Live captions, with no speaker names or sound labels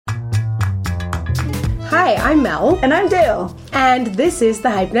Hi, I'm Mel. And I'm Dale. And this is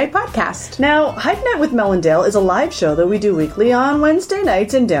the Hype Night Podcast. Now, Hype Night with Mel and Dale is a live show that we do weekly on Wednesday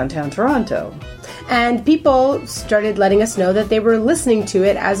nights in downtown Toronto. And people started letting us know that they were listening to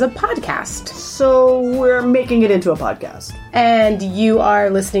it as a podcast. So we're making it into a podcast. And you are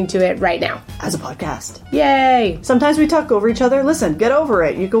listening to it right now. As a podcast. Yay! Sometimes we talk over each other. Listen, get over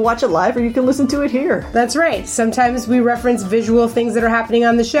it. You can watch it live or you can listen to it here. That's right. Sometimes we reference visual things that are happening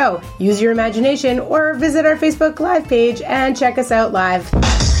on the show. Use your imagination or visit our Facebook Live page and check us out live.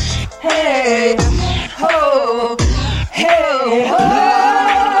 Hey! Ho! Hey! Ho!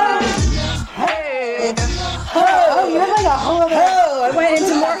 Oh, you have like a whole other... Oh, I went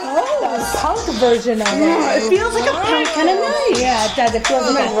into more punk version of it. Yeah, it feels like a punk kind of night. Yeah, it does. It feels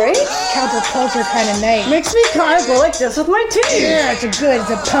like a right? counterculture kind of night. Makes me kind of go like this with my teeth. Yeah, it's a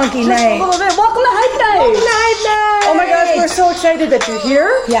punky Just night. a little bit. Welcome to Hype Night. Welcome to Hype Night. Oh my gosh, we're so excited that you're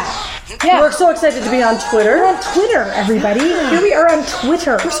here. Yeah. We're so excited to be on Twitter. We're on Twitter, everybody. Here we are on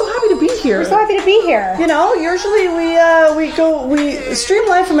Twitter. We're so happy to be here. We're so happy to be here. You know, usually we stream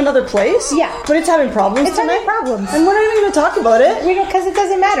live from another place. Yeah. But it's having problems It's tonight. having problems. And we're not even going to talk about it. We don't, because it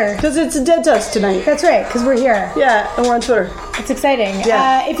doesn't matter. Because it's dead to us tonight. That's right, because we're here. Yeah, and we're on Twitter. It's exciting.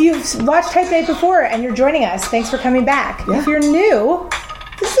 Yeah. If you've watched Hype Night before and you're joining us, thanks for coming back. Yeah. If you're new,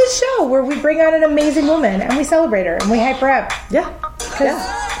 this is a show where we bring on an amazing woman and we celebrate her and we hype her up. Yeah.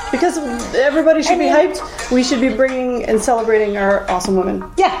 Because everybody should be hyped. We should be bringing and celebrating our awesome women.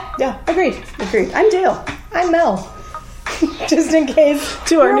 Yeah. Yeah. Agreed. I'm Dale. I'm Mel. Just in case.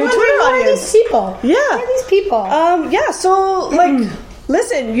 To our new Twitter Who are audience. these people? Yeah. Who are these people? So, like,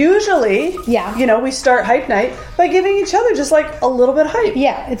 listen, usually, we start Hype Night by giving each other just, like, a little bit of hype.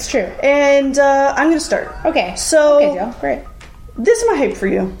 Yeah, it's true. And I'm going to start. Okay. So, okay, Joe. Great. This is my hype for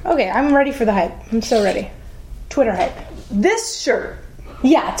you. Okay, I'm ready for the hype. I'm so ready. Twitter hype. This shirt.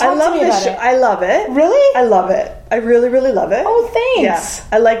 Yeah, talk to me about it. I love it. Really? I love it. I really, really love it. Oh, thanks. Yeah.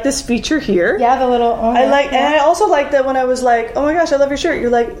 I like this feature here. Yeah, the little... Oh, and I also like that when I was like, oh my gosh, I love your shirt. You're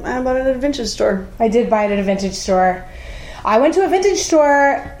like, I bought it at a vintage store. I did buy it at a vintage store. I went to a vintage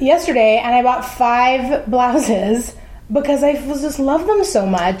store yesterday and I bought 5 blouses because I just love them so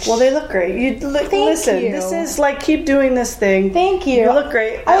much. Well, they look great. Listen, you. This is like, keep doing this thing. Thank you. You look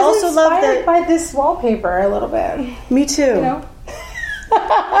great. I also was love inspired that. by this wallpaper a little bit. Me too. You know?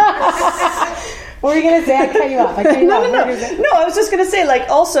 What were you gonna say? I cut you off. No. I was just gonna say, like,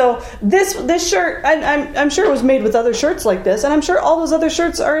 also this shirt. I'm sure it was made with other shirts like this, and I'm sure all those other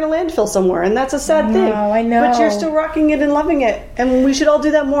shirts are in a landfill somewhere, and that's a sad thing. I know. But you're still rocking it and loving it, and we should all do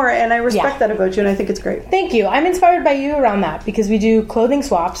that more. And I respect that about you, and I think it's great. Thank you. I'm inspired by you around that because we do clothing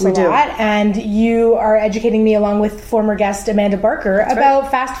swaps a lot, and you are educating me along with former guest Amanda Barker about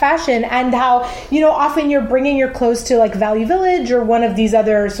fast fashion and how often you're bringing your clothes to like Value Village or one of these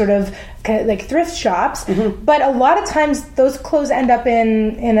other sort of like thrift shops, but a lot of times those clothes end up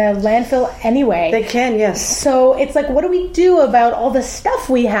in a landfill anyway. They can, yes. So it's like, what do we do about all the stuff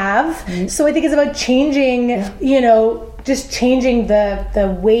we have? So I think it's about changing, just changing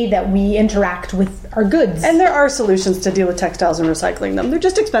the way that we interact with our goods. And there are solutions to deal with textiles and recycling them. They're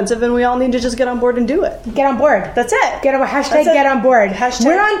just expensive, and we all need to just get on board and do it. Get on board. That's it. Get on Get on board. Hashtag.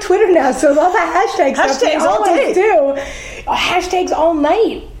 We're on Twitter now, so all the hashtags stuff we all always day. do. Hashtags all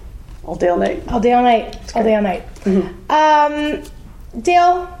night. All day, all night. All day, all night. All day, all night.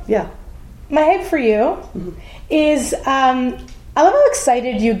 Dale. Yeah. My hype for you is I love how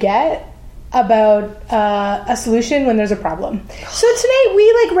excited you get about a solution when there's a problem. So today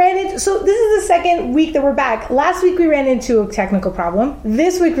we ran into... So this is the second week that we're back. Last week we ran into a technical problem.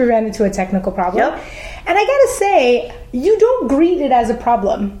 This week we ran into a technical problem. Yep. And I gotta say, you don't greet it as a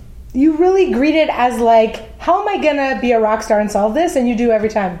problem. You really greet it as like, how am I gonna be a rock star and solve this? And you do every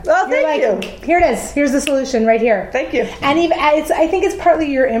time. Oh, You're thank you. Here it is. Here's the solution right here. Thank you. And even I think it's partly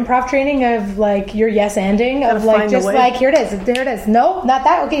your improv training of like your yes-anding of like find a just way. like here it is. There it is. No, not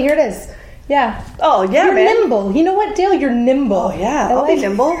that. Okay, here it is. Yeah. Oh, yeah, You're man. nimble. You know what, Dale? You're nimble. Oh, yeah. I I'll be like-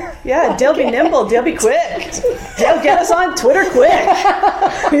 nimble. Yeah, Dale be nimble. Dale be quick. Dale, get us on Twitter quick.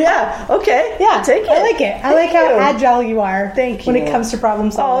 Yeah, okay. Yeah, I'll take it. I like it. I like how you. agile you are. Thank When you. it comes to problem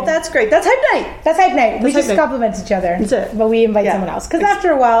Oh, solving. that's great. That's Hype Night. That's Hype Night. We That's just Hype Night. compliment each other. That's it. But we invite Yeah. someone else. Because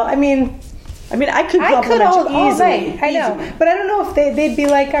after a while, I mean, I could I could compliment all you easily. night. I know. Easily. But I don't know if they'd be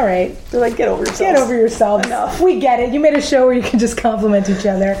like, all right, They're like, get over yourself. get over yourselves. Enough. We get it. You made a show where you can just compliment each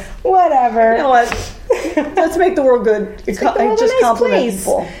other. Whatever. You know what? Let's make the world good. Make the world a Just nice compliment place.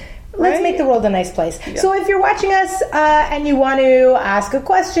 people. Let's make the world a nice place. Yeah. So if you're watching us and you want to ask a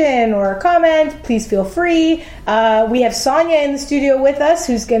question or a comment, please feel free. We have Sonia in the studio with us,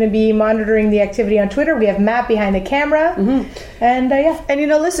 who's going to be monitoring the activity on Twitter. We have Matt behind the camera. And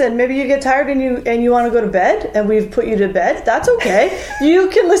And listen, maybe you get tired and you want to go to bed, and we've put you to bed. That's okay. You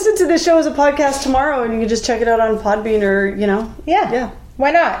can listen to this show as a podcast tomorrow, and you can just check it out on Podbean or, Yeah. Why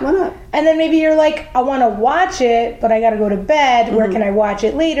not? And then maybe you're like, I want to watch it, but I got to go to bed. Where can I watch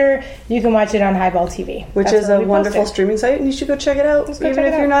it later? You can watch it on Highball TV. Which is a wonderful streaming site, and you should go check it out. Even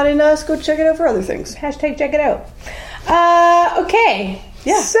if you're not into us, go check it out for other things. Hashtag check it out. Okay.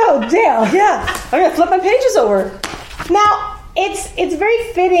 Yeah. So, Dale. Yeah. I'm going to flip my pages over. Now, it's very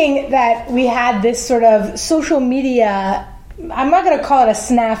fitting that we had this sort of social media. I'm not going to call it a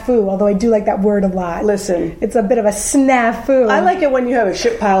snafu, although I do like that word a lot. Listen. It's a bit of a snafu. I like it when you have a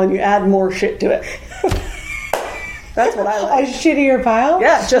shit pile and you add more shit to it. That's what I like. A shittier pile?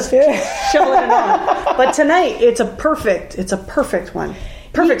 Yeah, just shoveling it on. But tonight, it's a perfect one.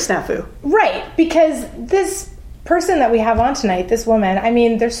 Perfect snafu. Right, because this person that we have on tonight, this woman, I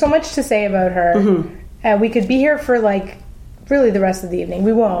mean, there's so much to say about her. We could be here for really the rest of the evening.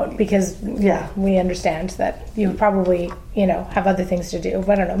 We won't, because we understand that you probably have other things to do.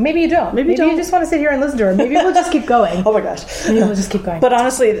 But I don't know. Maybe you don't. Maybe you just want to sit here and listen to her. Maybe we'll just keep going. Oh my gosh. Maybe we'll just keep going. But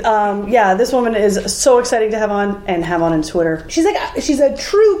honestly, this woman is so exciting to have on Twitter. She's a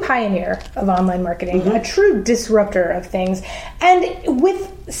true pioneer of online marketing, a true disruptor of things, and with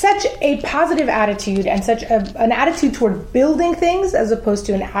such a positive attitude and such an attitude toward building things as opposed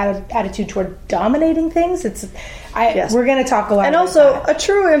to an attitude toward dominating things. We're going to talk a lot and about also that. a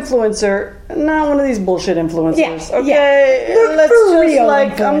true influencer, not one of these bullshit influencers. Yeah, okay, let's for just real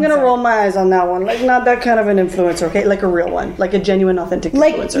I'm going to roll my eyes on that one. Not that kind of an influencer. Okay, like a real one, like a genuine, authentic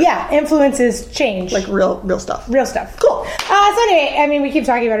influencer. Influences change, like real stuff. Real stuff. Cool. So anyway, I mean, we keep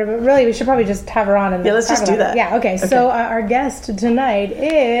talking about her, but really, we should probably just have her on. And let's just do that. Yeah. Okay. So our guest tonight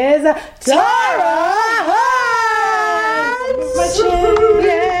is Tara Hines.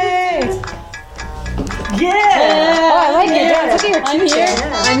 Yeah. Oh, I like it. Yeah. Look at your I'm here.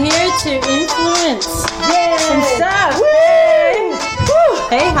 I'm here to influence some stuff. Woo!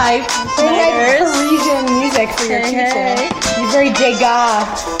 Hey, hype. Hey, Parisian music for your future. You're very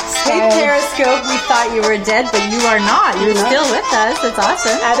Degas. Hey, Periscope. We thought you were dead, but you are not. You're still with us. It's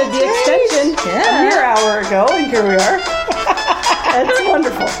awesome. Added the extension a mere hour ago, and here we are. That's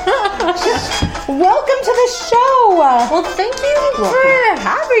wonderful. Welcome to the show. Well, thank you for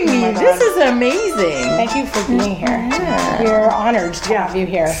having me. This is amazing. Thank you for being here. Yeah. We're honored to have you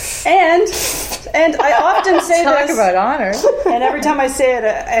here. And I often say Talk this. about honor. And every time I say it,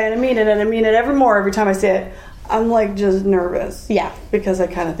 and I mean it ever more every time I say it, I'm just nervous. Yeah. Because I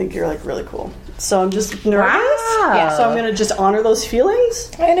kind of think you're really cool. So I'm just nervous. Wow. Yeah. So I'm going to just honor those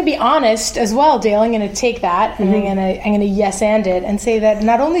feelings. I'm going to be honest as well, Dale. I'm going to take that and I'm going to yes and it and say that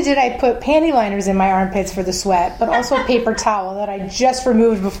not only did I put panty liners in my armpits for the sweat, but also a paper towel that I just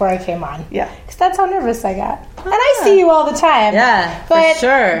removed before I came on. Yeah. Because that's how nervous I got. And I see you all the time. Yeah, but, for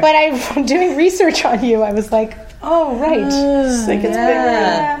sure. But I'm doing research on you. I was like, oh, right. Think it's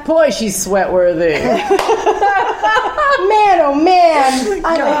bigger. Boy, she's sweat-worthy. Man, oh man,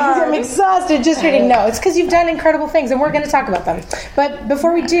 I'm exhausted just reading. No, it's because you've done incredible things, and we're going to talk about them. But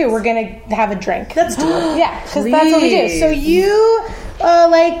before we do, we're going to have a drink. Let's do it. Yeah, because that's what we do. So you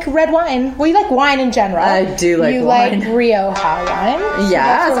like red wine. Well, you like wine in general. I do like you wine. You like Rioja wine. So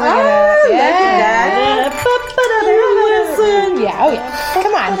yes. Yeah, oh yeah.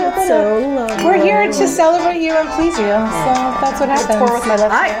 Come on. So we're here to celebrate you and please you. So that's what happens. Pour with my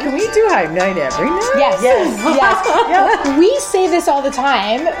left hand. Can we do Hype Night every night? Yes. Yeah. We say this all the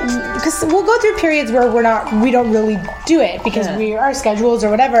time because we'll go through periods where we don't really do it because our schedules or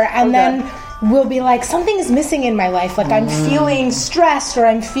whatever, and then we'll be like, something is missing in my life. Like I'm feeling stressed or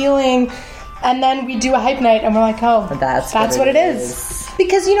I'm feeling, and then we do a hype night and we're like, oh, that's what it is.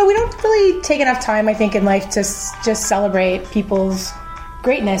 Because, we don't really take enough time, I think, in life to just celebrate people's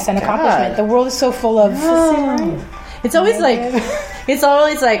greatness and accomplishment. The world is so full of... It's always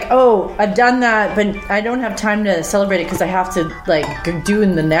like, oh, I've done that, but I don't have time to celebrate it because I have to, do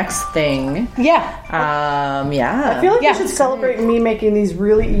in the next thing. Yeah. I feel like you should celebrate me making these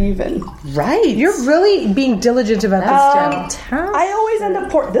really even. Right. You're really being diligent about this, Jen. I always end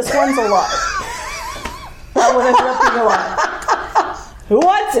up this one's a lot. That one ended up being a lot. Who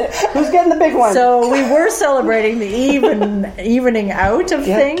wants it? Who's getting the big one? So we were celebrating the evening out of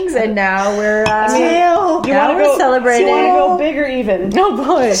things, and now we're celebrating. You want to go big or even? No,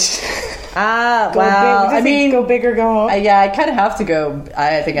 boy. Go big or go home. I kind of have to go.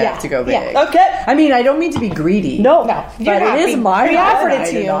 I think I have to go big. Yeah. Okay. I mean, I don't mean to be greedy. No. But it is my We offered it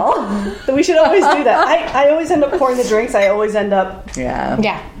to you. So we should always do that. I always end up pouring the drinks. I always end up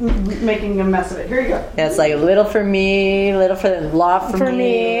Yeah. making a mess of it. Here you go. Yeah, it's like a little for me, little for the lot for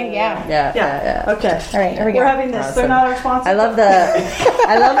me. Yeah. Okay. All right, here we go. We're having this. Awesome. They're not our sponsor. I love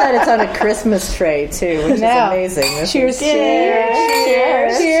that it's on a Christmas tray too, which is amazing. Cheers.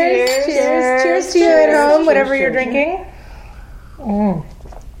 Cheers to you at home, whatever you're drinking. Oh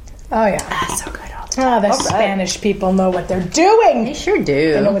yeah, so good. the Spanish people know what they're doing. They sure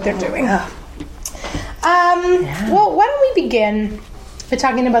do. They know what they're doing. Well, why don't we begin by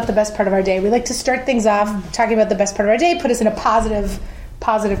talking about the best part of our day? We like to start things off talking about the best part of our day, put us in a positive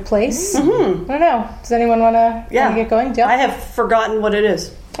place. Mm-hmm. I don't know. Does anyone want to get going? Jill? I have forgotten what it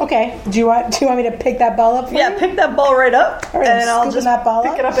is. Okay. Do you want me to pick that ball up for you? Yeah, pick that ball right up, right, and I'll scooping just that ball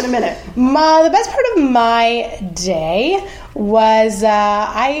pick up. it up in a minute. The best part of my day was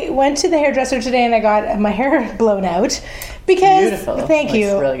I went to the hairdresser today and I got my hair blown out because Beautiful. Thank you.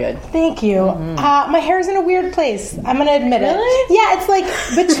 Looks really good. Thank you. My hair is in a weird place. I'm going to admit Really? it. Yeah, it's like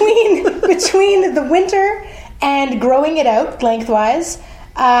between the winter and growing it out lengthwise.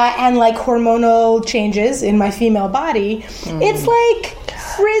 And like hormonal changes in my female body, it's like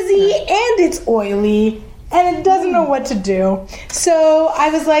frizzy and it's oily and it doesn't know what to do. So I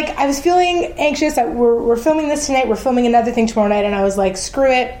was feeling anxious. We're filming this tonight. We're filming another thing tomorrow night, and I was like,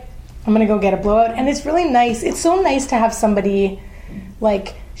 screw it. I'm gonna go get a blowout. And it's really nice. It's so nice to have somebody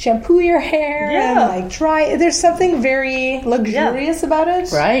like shampoo your hair and like dry. There's something very luxurious about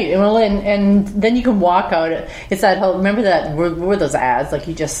it, right? Well, and then you can walk out. It's that whole. Remember that were those ads? Like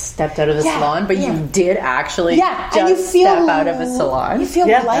you just stepped out of the salon, but you did actually just and you feel step out of a salon. You feel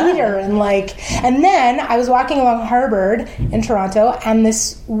lighter and like. And then I was walking along Harvard in Toronto, and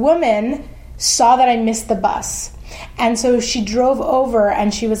this woman saw that I missed the bus. And so she drove over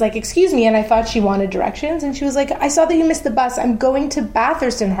and she was like, excuse me, and I thought she wanted directions, and she was like, I saw that you missed the bus. I'm going to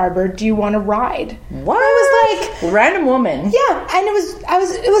Bathurst in Harbour. Do you want to ride? What? I was like, random woman. Yeah, and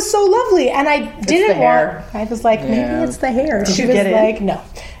it was so lovely, and I didn't hair. I was like, maybe it's the hair. Did she you was get like, in? no.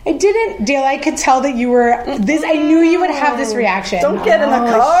 I didn't. Dale, I could tell that you were this. I knew you would have this reaction. Don't get in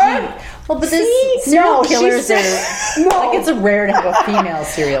the car. Well, but this serial killers are like it's rare to have a female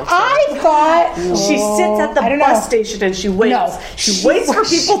serial killer. I thought she sits at the bus station and she waits. No, she waits for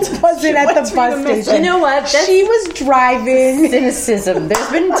people to wasn't at the bus station. You know what? She was driving. Cynicism. There's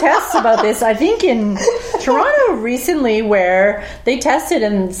been tests about this. I think in Toronto recently, where they tested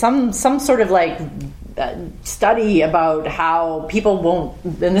in some sort of like study about how people won't.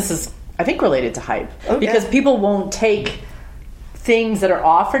 And this is, I think, related to hype because people won't take things that are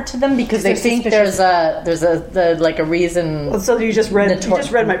offered to them because they think there's a reason. Well, so you just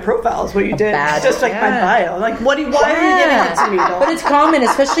read my profile is what you did. Just like my bio. Like why are you giving it to me? But it's common,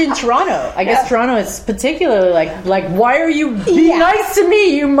 especially in Toronto. I guess Toronto is particularly like why are you being nice to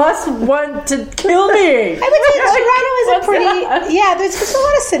me? You must want to kill me. I would say Toronto is a pretty there's just a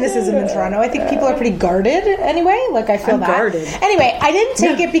lot of cynicism in Toronto. I think people are pretty guarded anyway. Like I feel guarded. Anyway, I didn't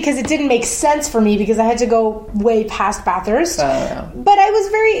take it because it didn't make sense for me because I had to go way past Bathurst. But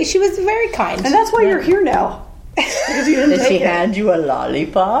she was very kind. And that's why you're here now. Because you didn't Did she hand you a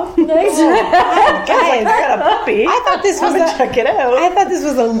lollipop? Guys, I got a puppy. I thought this was check it out. I thought this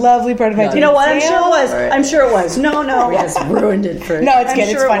was a lovely part of my day. You know what? I'm sure it was. Right. I'm sure it was. No. We just ruined it for. No, it's good.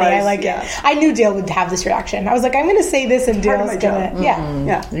 Sure it's funny. it I like it. I knew Dale would have this reaction. I was like, I'm going to say this, and Dale's going to.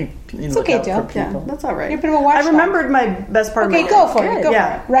 Yeah. It's okay, Dale. Yeah, that's all right. You're a bit of a watchdog. I remembered my best part. Okay, go for it. Go for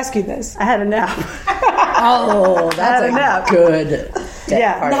it. Rescue this. I had a nap. That's a nap. Good.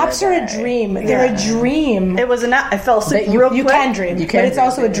 Naps are a dream. They're a dream. It was a nap. I fell asleep real quick. You can dream, but it's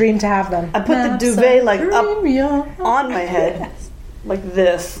also a dream to have them. I put the duvet up on my head like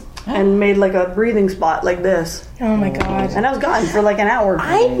this and made like a breathing spot like this. Oh my god. And I was gone for like an hour.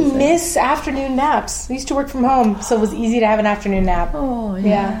 I miss afternoon naps. I used to work from home, so it was easy to have an afternoon nap. Oh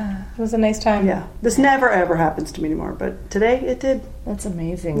yeah. It was a nice time. Yeah. This never ever happens to me anymore, but today it did. That's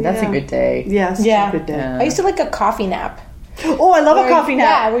amazing. That's a good day. Yes, it's a good day. I used to like a coffee nap. Oh, I love a coffee nap.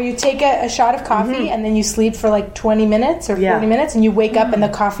 Yeah, where you take a shot of coffee and then you sleep for like 20 minutes or 40 minutes and you wake up and the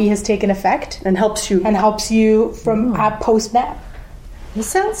coffee has taken effect. And helps you from post-nap. This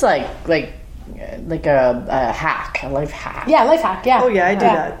sounds like a hack, a life hack. Yeah, life hack, yeah. Oh, yeah, I do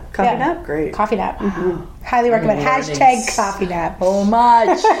that. Coffee nap? Great. Coffee nap. Highly recommend. # coffee nap. So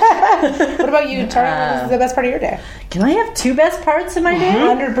much. What about you, Tara? What was the best part of your day? Can I have two best parts of my day?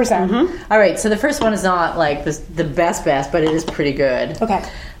 100%. All right, so the first one is not like the best, but it is pretty good. Okay.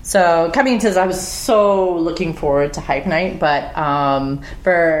 So coming into this, I was so looking forward to Hype Night, but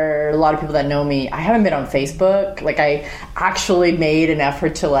for a lot of people that know me, I haven't been on Facebook. Like, I actually made an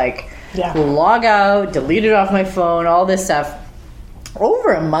effort to log out, delete it off my phone, all this stuff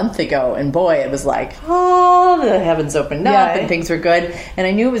over a month ago, and boy, it was like, oh, the heavens opened up and things were good, and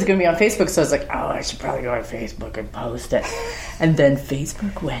I knew it was going to be on Facebook, so I was like, oh, I should probably go on Facebook and post it. And then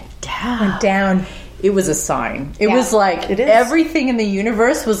Facebook went down. It was a sign. It was like everything in the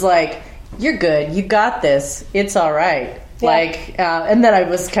universe was like, you're good, you got this, it's all right. And then I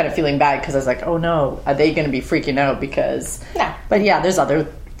was kind of feeling bad because I was like, oh no, are they going to be freaking out? Because but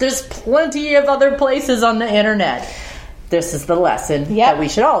there's plenty of other places on the internet. This is the lesson that we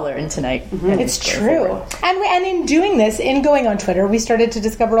should all learn tonight. It's true. And in doing this, in going on Twitter, we started to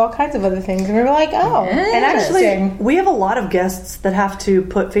discover all kinds of other things. And we were like, oh. And actually, we have a lot of guests that have to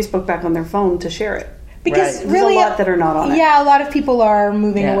put Facebook back on their phone to share it. Because There's a lot that are not on it. Yeah, a lot of people are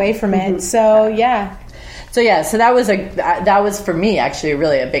moving away from it. So, So that was for me actually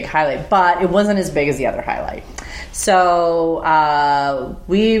really a big highlight, but it wasn't as big as the other highlight. So I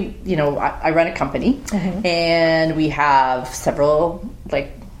run a company, and we have several, I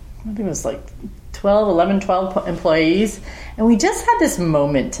think it was 12 employees, and we just had this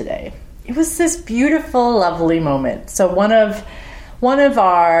moment today. It was this beautiful, lovely moment. So one of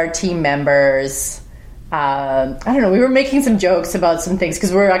our team members, I don't know, we were making some jokes about some things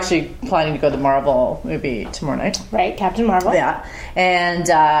because we're actually planning to go to the Marvel movie tomorrow night. Right, Captain Marvel. Yeah. And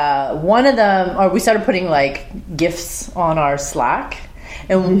one of them, we started putting gifts on our Slack.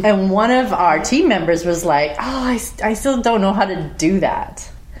 And one of our team members was like, oh, I still don't know how to do that.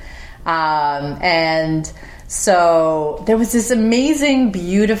 And so there was this amazing,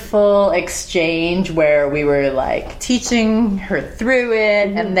 beautiful exchange where we were teaching her through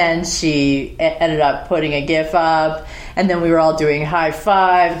it, and then she ended up putting a GIF up, and then we were all doing high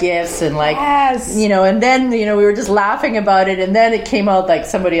five GIFs and and then we were just laughing about it, and then it came out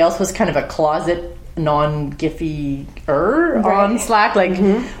somebody else was kind of a closet non-Giphy-er on Slack.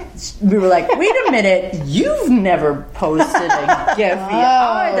 We were like, wait a minute, you've never posted a GIF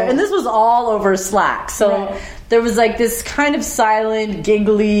either. And this was all over Slack. So there was this kind of silent,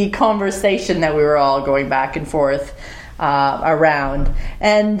 giggly conversation that we were all going back and forth around.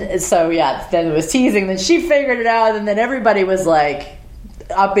 And so, then it was teasing. Then she figured it out. And then everybody was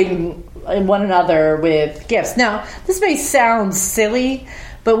upping one another with GIFs. Now, this may sound silly,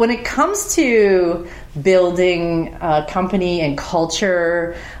 but when it comes to building a company and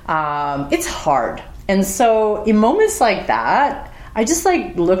culture, it's hard. And so in moments like that, I just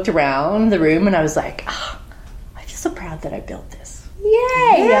looked around the room and I was like, I feel so proud that I built this. Yay!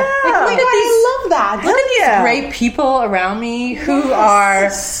 Yeah. I love that. Look at these great people around me who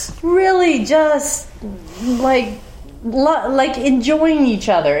are really just enjoying each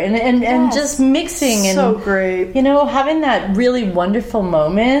other and just mixing and so great, having that really wonderful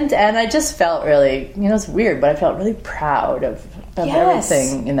moment. And I just felt really, it's weird, but I felt really proud of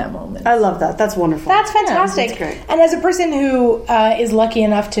everything in that moment. I love that. That's wonderful. That's fantastic. That's great. And as a person who is lucky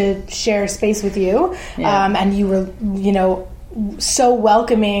enough to share space with you, and you were, so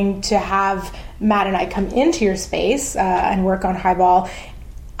welcoming to have Matt and I come into your space and work on Highball,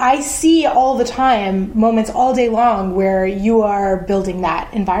 I see all the time moments all day long where you are building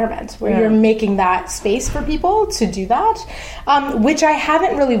that environment, where you're making that space for people to do that, which I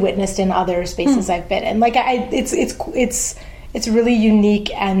haven't really witnessed in other spaces I've been in. It's really unique,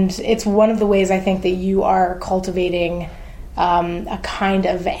 and it's one of the ways I think that you are cultivating a kind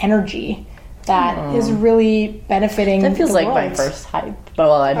of energy that is really benefiting. That feels the like world. My first hype.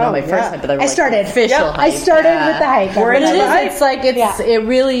 Well, I know my first hype, but I started official hype. I started with the hype. It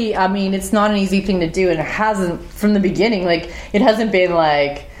really. I mean, it's not an easy thing to do, and it hasn't from the beginning. It hasn't been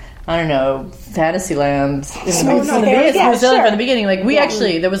I don't know, Fantasyland from the beginning. We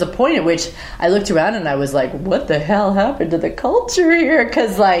actually, there was a point at which I looked around and I was like, what the hell happened to the culture here?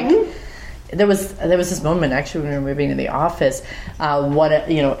 Because there was this moment actually when we were moving to the office.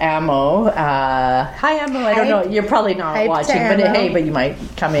 Ammo. Hi, Ammo. I don't know. You're probably not watching, but you might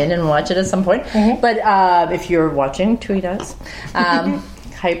come in and watch it at some point. But if you're watching, tweet us.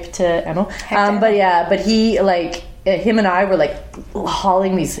 Hype to Ammo. But he him and I were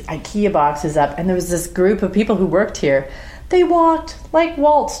hauling these IKEA boxes up, and there was this group of people who worked here. They walked like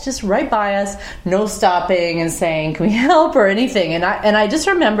Waltz just right by us, no stopping and saying, "Can we help?" or anything. And I just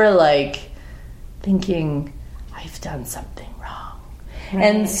remember thinking, I've done something wrong. Right.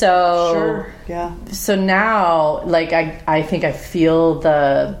 And so so now I think I feel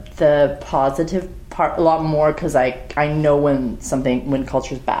the positive part a lot more because I know when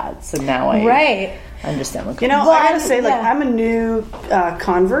culture's bad. So now I understand what I gotta say, like, I'm a new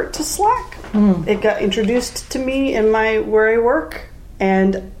convert to Slack. It got introduced to me in where I work,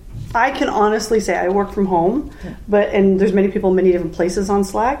 and I can honestly say I work from home, and there's many people in many different places on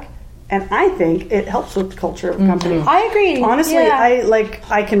Slack, and I think it helps with the culture of a company. I agree. Honestly,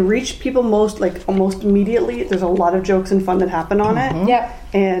 I can reach people almost immediately. There's a lot of jokes and fun that happen on it. Yep.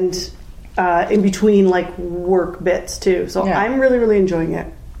 And in between, like, work bits too. So I'm really, really enjoying it.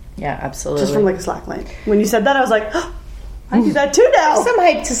 Yeah, absolutely. Just from like a Slack link. When you said that, I was like, oh, I do that too now. Some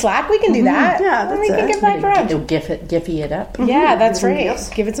hype to Slack. We can do that. Yeah, that's we can it. give that around. Giphy it up. Yeah, that's right.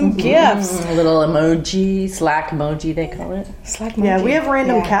 Give it some gifts. A little emoji, Slack emoji, they call it. Slack emoji. Yeah, we have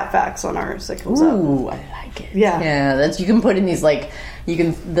random cat facts on ours that comes up. Ooh, I like it. Yeah. That's you can put in these, like,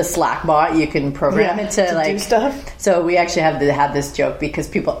 the Slack bot, you can program it to like do stuff. So we actually have this joke because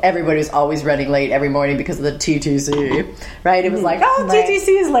everybody was always running late every morning because of the TTC, right? It was like,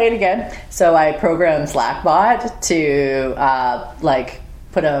 TTC is late again. So I programmed Slack bot to like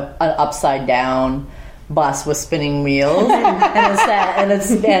put an upside down bus with spinning wheels, and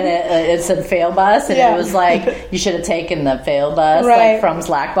it said fail bus, and it was like you should have taken the fail bus like from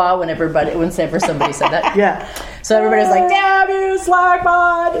Slackbot whenever somebody said that. Yeah. So everybody was like, "Damn you,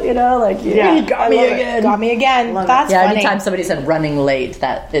 Slackbot!" You know, like you got me again. Got me again. That's funny. Anytime somebody said running late,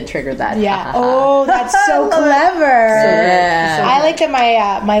 that it triggered that. Yeah. Oh, that's so clever. Yeah. I like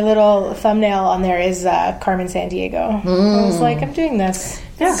that my little thumbnail on there is Carmen Sandiego. I was like, I'm doing this.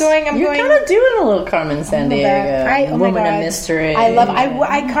 You're kind of doing a little Carmen Sandiego, woman of mystery. I love.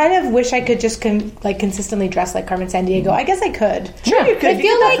 I kind of wish I could just consistently dress like Carmen Sandiego. I guess I could. Sure, you could. I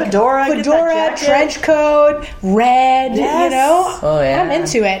feel like fedora, trench coat, red. Yes. You know, oh yeah, I'm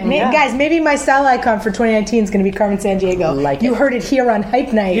into it. Guys, maybe my style icon for 2019 is going to be Carmen Sandiego. You heard it here on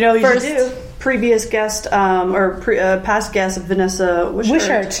Hype Night. You know, you should do. Previous guest past guest Vanessa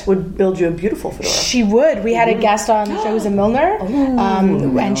Wishart would build you a beautiful fedora. She would. We had a guest on the show who's a Milner,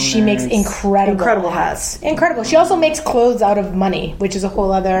 and she makes incredible hats. Incredible. She also makes clothes out of money, which is a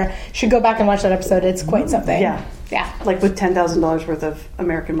whole other. Should go back and watch that episode. It's quite something. Yeah. Like with $10,000 worth of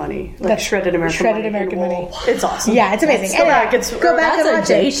American money, like shredded American money. It's awesome. Yeah, it's amazing. Go back and watch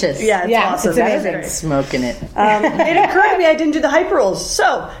audacious. it. Yeah, it's awesome. It's amazing. That is smoking it. It occurred to me I didn't do the hype rolls,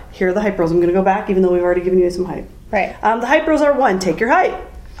 so here are the hype rolls. I'm going to go back, even though we've already given you some hype. Right. The hype rolls are: 1, take your hype.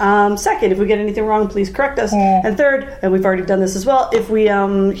 Second, if we get anything wrong, please correct us. And third, and we've already done this as well, if we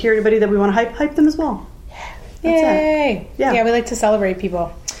hear anybody that we want to hype them as well. Yay! Yeah, we like to celebrate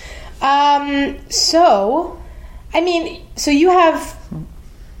people. So you have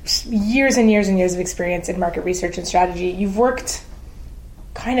years and years and years of experience in market research and strategy. You've worked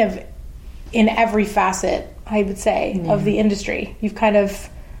kind of in every facet, I would say, of the industry. You've kind of,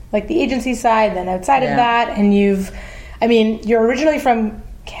 like the agency side, then outside of that, and you're originally from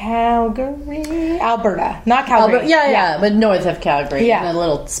Calgary, Alberta, not Calgary. But north of Calgary, in a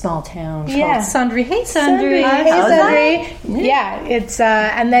little small town called Sundre. Hey, Sundre. Yeah, it's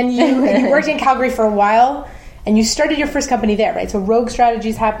and then you worked in Calgary for a while, and you started your first company there, right? So Rogue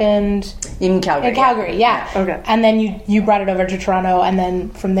Strategies happened in Calgary. Yeah. Okay. And then you brought it over to Toronto, and then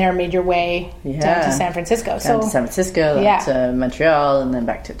from there made your way down to San Francisco. Down to San Francisco, to Montreal, and then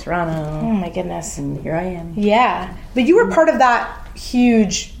back to Toronto. Oh my goodness! And here I am. Yeah, but you were part of that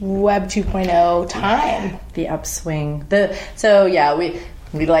huge Web 2.0 time. The upswing.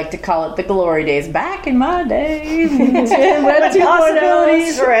 We like to call it the glory days. Back in my day, Web 2.0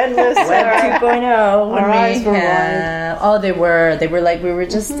 possibilities were endless. Web 2.0. Our eyes were wide. They were like, we were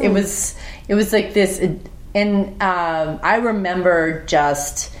just. It was like this, and I remember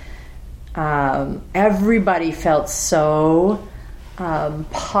just everybody felt so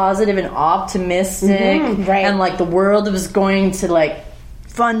positive and optimistic, and like the world was going to like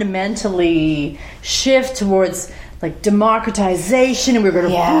fundamentally shift towards like democratization, and we were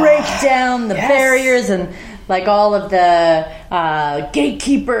going to break down the barriers and like all of the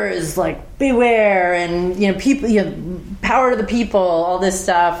gatekeepers, like beware, and people, power to the people, all this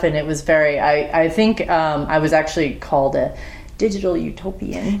stuff. And it was very. I think I was actually called a digital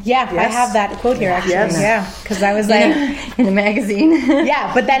utopian. Yeah, I have that quote here actually. Yes. Yeah, because I was like in a magazine.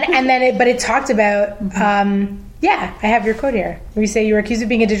 But it talked about. I have your quote here. Where you say you were accused of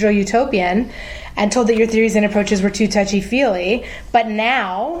being a digital utopian and told that your theories and approaches were too touchy-feely, but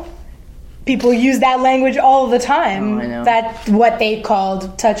now people use that language all the time. I know. That what they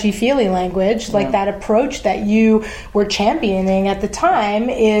called touchy-feely language, like that approach that you were championing at the time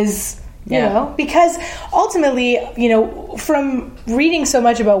is, you know, because ultimately, from reading so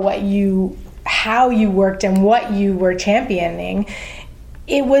much about how you worked and what you were championing,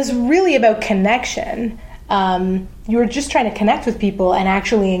 it was really about connection. you were just trying to connect with people and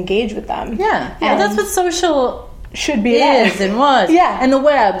actually engage with them. Yeah. Well, that's what social should be is and was. Yeah. And the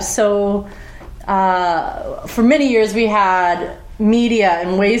web. So for many years we had media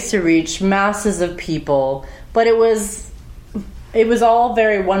and ways to reach masses of people, but it was all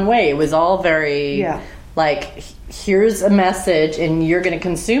very one way. It was all very like, here's a message and you're going to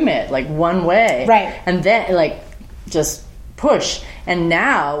consume it like one way. Right. And then like just push. And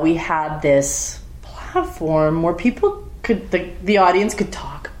now we had this platform where people could, the audience could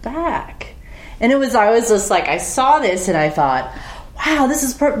talk back. And I was just like, I saw this and I thought, wow, this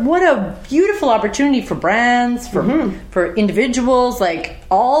is what a beautiful opportunity for brands, for individuals, like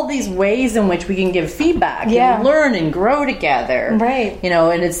all these ways in which we can give feedback and learn and grow together. Right. You know,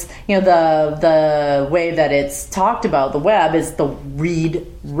 and it's, you know, the way that it's talked about, the web is the read,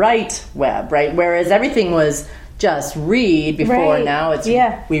 write web, right? Whereas everything was just read before. Right. Now it's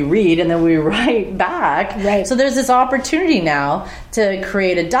we read and then we write back. Right. So there's this opportunity now to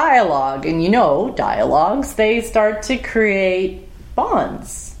create a dialogue, and you know, dialogues, they start to create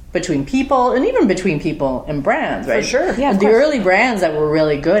bonds between people and even between people and brands, right? For sure. Yeah, the early brands that were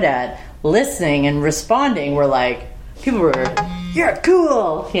really good at listening and responding were like, people were, you're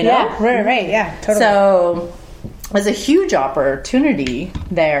cool, you know? Yeah, right, yeah, totally. So there's a huge opportunity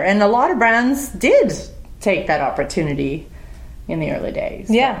there, and a lot of brands did take that opportunity in the early days.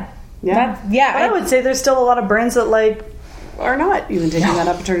 Yeah. But I would say there's still a lot of brands that like are not even taking that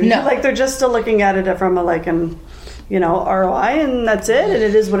opportunity. No. Like they're just still looking at it from a like you know, ROI, and that's it, and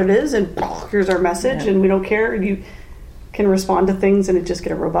it is what it is, and here's our message, and we don't care. You can respond to things and it just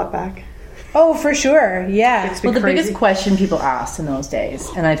get a robot back. Oh, for sure, yeah. Well, the biggest question people asked in those days,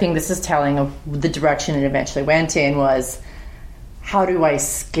 and I think this is telling of the direction it eventually went in, was, how do I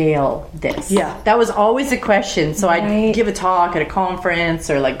scale this? Yeah. That was always a question. So I'd give a talk at a conference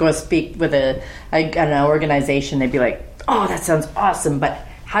or like go speak with an organization. They'd be like, oh, that sounds awesome, but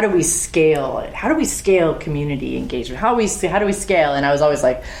how do we scale it? How do we scale community engagement? How do we scale? And I was always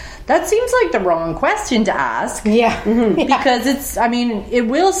like, that seems like the wrong question to ask. Yeah. Because it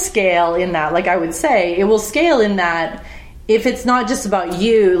will scale in that, like I would say, it will scale in that if it's not just about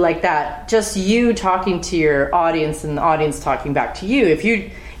you, like that, just you talking to your audience and the audience talking back to you. If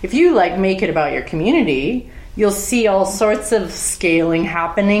you like make it about your community, you'll see all sorts of scaling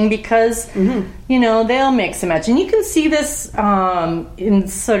happening because, you know, they'll mix and match. And you can see this in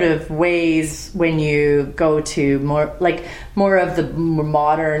sort of ways when you go to more of the more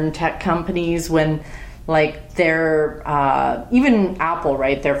modern tech companies, when like they're, even Apple,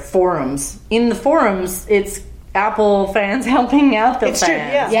 right? Their forums. In the forums, it's Apple fans helping out the fans. True,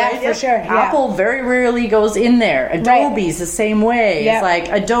 yeah, for sure. Yeah. Apple very rarely goes in there. Adobe's the same way. Yeah. It's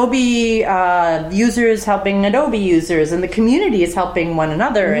like Adobe users helping Adobe users, and the community is helping one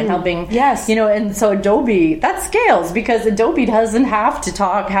another and helping. Yes. You know, and so Adobe, that scales because Adobe doesn't have to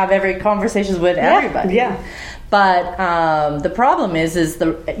have every conversations with everybody. Yeah. But the problem is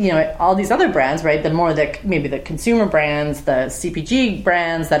all these other brands, right? The more that maybe the consumer brands, the CPG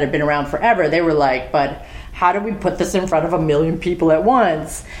brands that have been around forever, they were like, but how do we put this in front of 1 million people at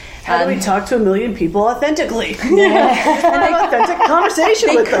once? How do we talk to 1 million people authentically? An authentic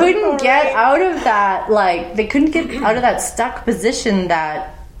conversation with them. They couldn't get out of that, like, they couldn't get out of that stuck position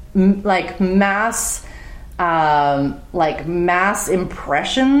that, like, mass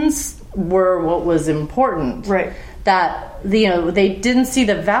impressions were what was important. Right. that, you know, they didn't see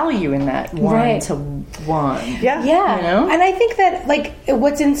the value in that one-to-one. Yeah. Yeah. You know? And I think that, like,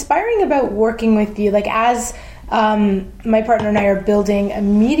 what's inspiring about working with you, like, as my partner and I are building a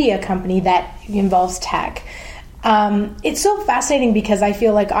media company that involves tech, it's so fascinating because I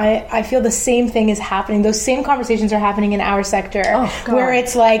feel like I feel the same thing is happening. Those same conversations are happening in our sector, where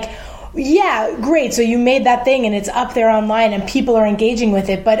it's like, yeah, great, so you made that thing and it's up there online and people are engaging with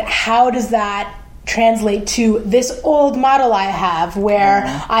it, but how does that translate to this old model I have where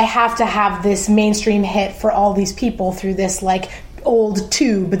I have to have this mainstream hit for all these people through this, like, old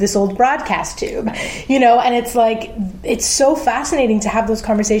tube, this old broadcast tube, you know? And it's like, it's so fascinating to have those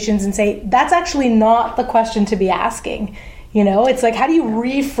conversations and say, that's actually not the question to be asking, you know? It's like, how do you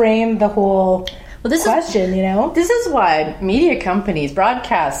reframe the whole question, you know? This is why media companies,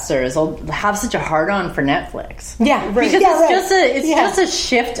 broadcasters will have such a hard-on for Netflix. Yeah, right. Because it's just a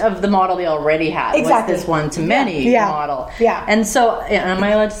shift of the model they already had. Exactly. What's this one-to-many model. Yeah. And so, am I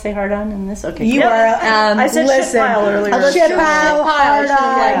allowed to say hard-on in this? Okay. You are. I said shit pile earlier. Shit pile,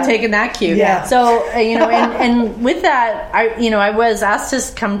 hard-on. I'm taking that cue. Yeah. So, you know, and with that, I was asked to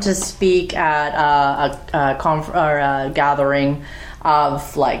come to speak at a gathering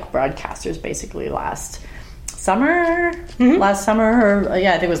of, like, broadcasters basically last summer, last summer, or I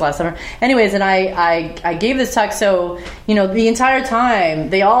think it was last summer. Anyways, and I gave this talk. So, the entire time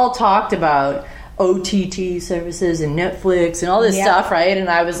they all talked about OTT services and Netflix and all this stuff, right? And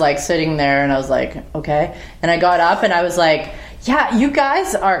I was like sitting there and I was like, okay. And I got up and I was like, yeah, you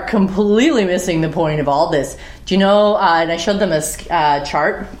guys are completely missing the point of all this. Do you know, and I showed them a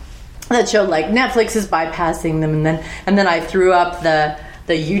chart that showed like Netflix is bypassing them, and then I threw up the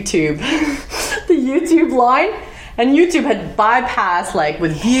YouTube the YouTube line, and YouTube had bypassed like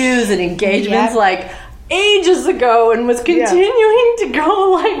with views and engagements like ages ago and was continuing to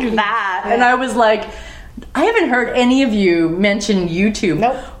go like that. And I was like, I haven't heard any of you mention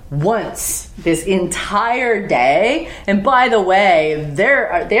YouTube once this entire day. And by the way,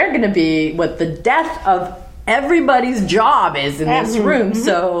 they're going to be what the death of everybody's job is in this room.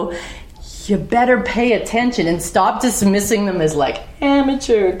 So you better pay attention and stop dismissing them as like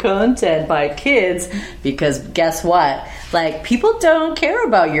amateur content by kids, because guess what? Like, people don't care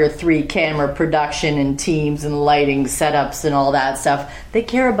about your 3-camera production and teams and lighting setups and all that stuff. They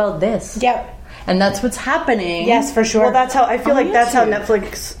care about this. Yep. And that's what's happening. Yes, for sure. Well, that's how I feel like that's how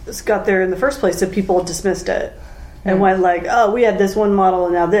Netflix got there in the first place, that people dismissed it. And went like, oh, we had this one model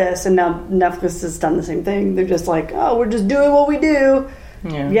and now this, and now Netflix has done the same thing. They're just like, oh, we're just doing what we do.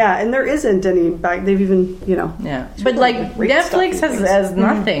 Yeah, and there isn't any back. They've even, but like Netflix has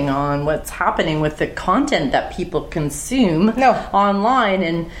nothing on what's happening with the content that people consume online.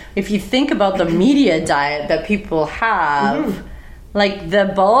 And if you think about the media diet that people have, like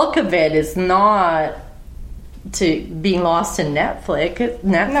the bulk of it is not to being lost to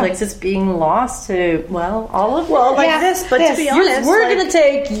Netflix is being lost to all of this. But to be honest, we're going to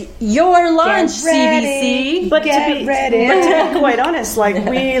take your lunch, CBC. But to be quite honest, like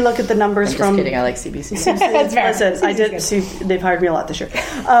we look at the numbers I'm just kidding. I like CBC. That's fair. Listen, I did see they've hired me a lot this year.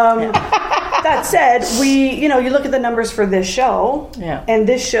 That said, you look at the numbers for this show, and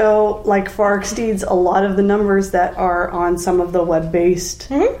this show like far exceeds a lot of the numbers that are on some of the web-based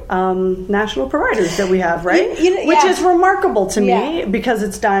national providers that we have, right? Which is remarkable to me because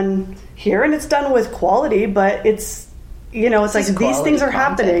it's done here and it's done with quality, but it's it's like these things are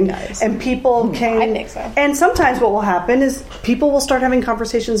happening, guys. And people can. I think so. And sometimes what will happen is people will start having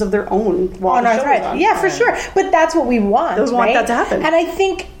conversations of their own while the show is on. Yeah, for sure. But that's what we want. We want that to happen. And I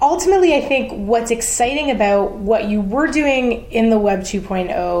think ultimately, what's exciting about what you were doing in the Web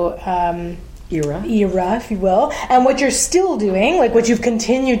 2.0 era, if you will, and what you're still doing, like what you've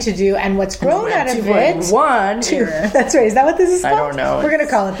continued to do, and what's grown out of it. That's right. Is that what this is called? I don't know. We're going to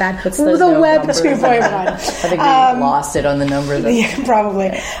call it that. The Web 2.1. I think we lost it on the numbers. Yeah, probably.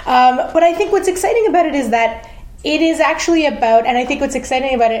 But I think what's exciting about it is that it is actually about, and I think what's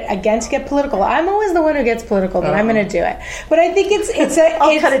exciting about it, again, to get political. I'm always the one who gets political, but I'm going to do it. But I think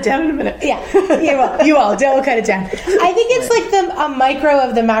I'll cut it down in a minute. Yeah, you will. Dale will cut it down. I think it's like a micro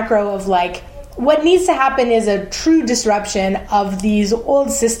of the macro of like, what needs to happen is a true disruption of these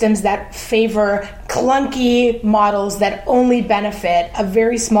old systems that favor clunky models that only benefit a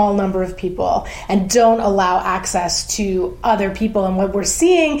very small number of people and don't allow access to other people. And what we're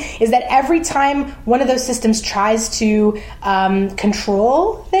seeing is that every time one of those systems tries to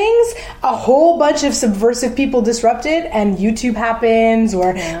control things, a whole bunch of subversive people disrupt it, and YouTube happens,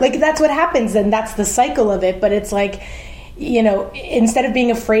 or like that's what happens, and that's the cycle of it. But it's like, instead of being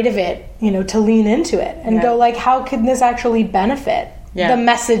afraid of it, to lean into it and go like, how can this actually benefit the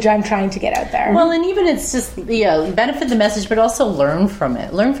message I'm trying to get out there? Well, and even it's just, benefit the message, but also learn from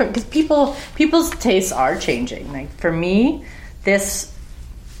it. Because people's tastes are changing. Like for me, the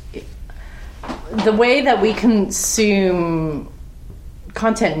way that we consume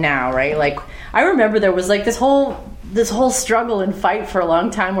content now, right? Like I remember there was like this whole struggle and fight for a long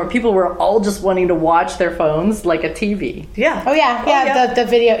time where people were all just wanting to watch their phones like a TV. Yeah. Oh yeah. The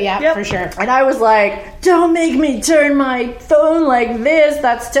video. Yeah, for sure. And I was like, don't make me turn my phone like this.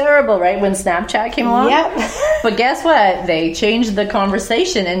 That's terrible, right? When Snapchat came along. Yep. But guess what? They changed the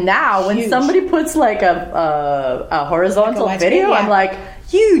conversation, and now when somebody puts like a horizontal video, I'm like,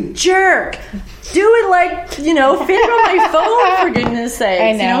 you jerk. Do it like, fit it on my phone, for goodness sakes.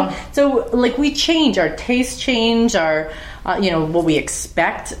 I know. So, like, we change. Our tastes change. Our, what we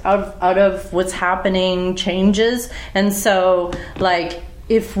expect out of what's happening changes. And so, like,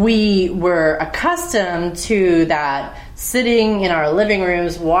 if we were accustomed to that, sitting in our living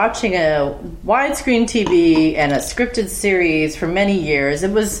rooms, watching a widescreen TV and a scripted series for many years,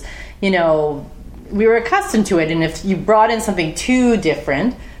 it was, we were accustomed to it. And if you brought in something too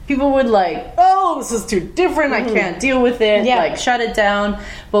different, people would like, oh, this is too different. I can't deal with it. Like, shut it down.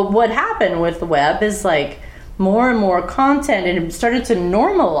 But what happened with the web is like more and more content, and it started to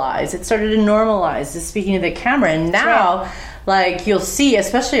normalize. It started to normalize just speaking to the camera. And now, like, you'll see,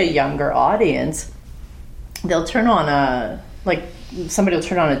 especially a younger audience, they'll turn on somebody will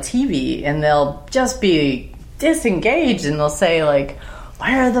turn on a TV and they'll just be disengaged, and they'll say, like,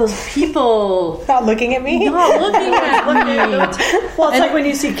 why are those people not looking at me? Not looking at me. Well, it's like when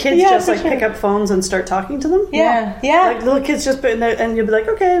you see kids just like pick up phones and start talking to them. Yeah. Like little kids just put in there, and you'll be like,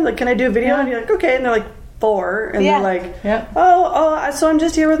 okay, like, can I do a video? And you're like, okay, and they're like 4, and they're like, so I'm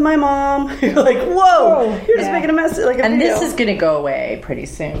just here with my mom. You're like, whoa, you're just making a mess. Like a and video. this is going to go away pretty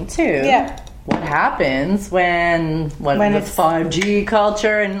soon too. Yeah. What happens when the 5G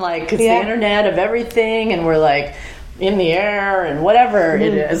culture and like it's the internet of everything, and we're like in the air and whatever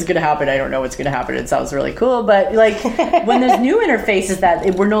it is going to happen. I don't know what's going to happen. It sounds really cool, but like when there's new interfaces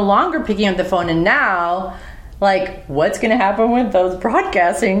that we're no longer picking up the phone, and now, like, what's going to happen with those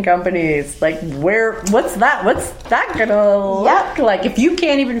broadcasting companies? Like, what's that going to look like if you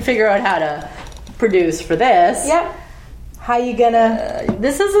can't even figure out how to produce for this? Yep. How you gonna?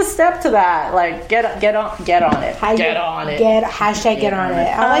 This is a step to that. Like, get on it. Get on it. Hashtag get on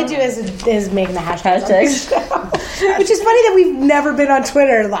it. All I do is making the hashtags. Which is funny that we've never been on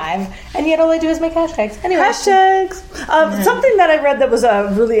Twitter live, and yet all I do is make hashtags. Anyway, hashtags. Something that I read that was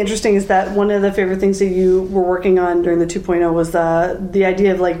really interesting is that one of the favorite things that you were working on during the 2.0 was the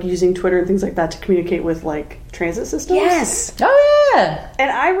idea of like using Twitter and things like that to communicate with like transit systems. Yes. Oh yeah.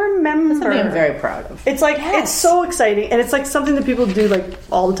 And I remember. That's something I'm very proud of. It's like it's so exciting, and it's like something that people do like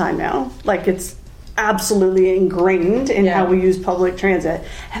all the time now. Like it's absolutely ingrained in how we use public transit.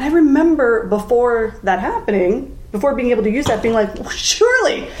 And I remember before that happening, before being able to use that, being like, well,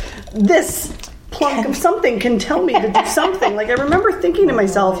 surely this plunk of something can tell me to do something. Like I remember thinking to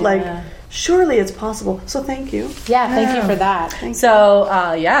myself, like, surely it's possible. So thank you. Yeah, thank you for that. So,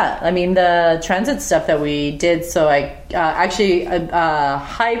 I mean, the transit stuff that we did, so I actually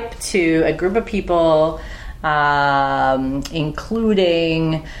hyped to a group of people,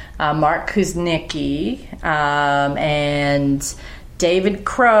 including Mark Kuznicki and David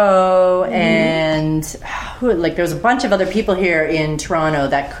Crow, and there was a bunch of other people here in Toronto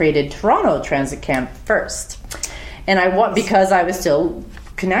that created Toronto Transit Camp first. And because I was still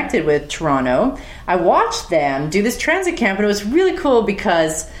connected with Toronto, I watched them do this transit camp, and it was really cool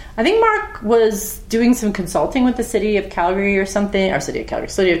because I think Mark was doing some consulting with the city of Calgary or something, or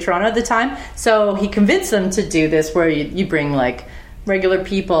city of Toronto at the time. So he convinced them to do this where you bring like regular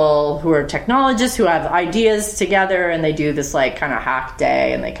people who are technologists who have ideas together, and they do this like kind of hack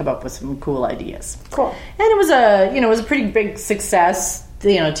day, and they come up with some cool ideas. Cool. And it was a pretty big success.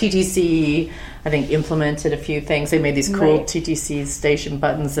 TTC, I think, implemented a few things. They made these cool TTC station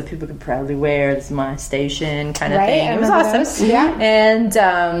buttons that people could proudly wear. This is my station kind of thing. It was awesome. Yeah. And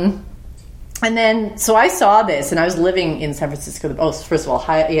then, so I saw this, and I was living in San Francisco. Oh, first of all,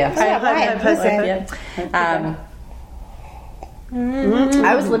 hi. I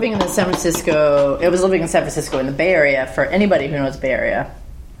was living in San Francisco. I was living in San Francisco in the Bay Area. For anybody who knows Bay Area,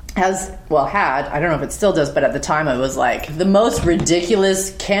 had, I don't know if it still does, but at the time it was like the most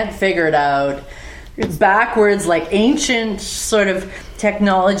ridiculous, can't figure it out, backwards, like ancient sort of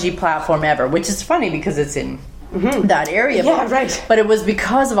technology platform ever, which is funny because it's in that area. Yeah, right. But it was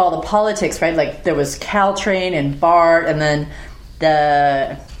because of all the politics, right? Like there was Caltrain and BART, and then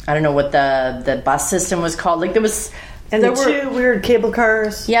I don't know what the bus system was called. Like there was... And there were 2 weird cable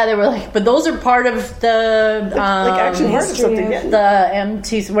cars. Yeah, they were like, but those are part of the actually part of something. The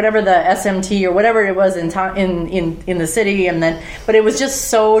MT, whatever the SMT or whatever it was in the city, and then, but it was just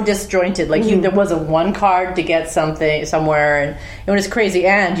so disjointed. Like there wasn't one card to get something somewhere, and it was crazy.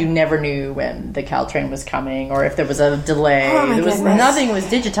 And you never knew when the Caltrain was coming or if there was a delay. Nothing was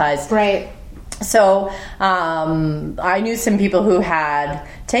digitized. Right. So I knew some people who had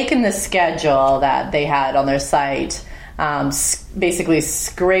taken the schedule that they had on their site. Basically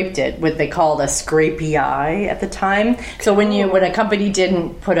scraped it, what they called a scrapey at the time. So when a company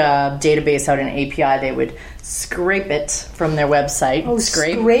didn't put a database out, an API, they would scrape it from their website. Oh,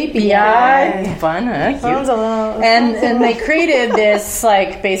 scrapey. Fun, huh? Cute. And they created this,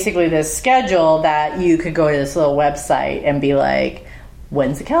 like, basically this schedule that you could go to this little website and be like,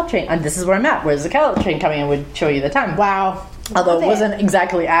 when's the Caltrain? And this is where I'm at. Where's the Caltrain coming? And would show you the time. Wow. Although it wasn't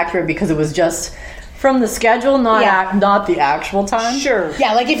exactly accurate because it was just from the schedule, not the actual time. Sure.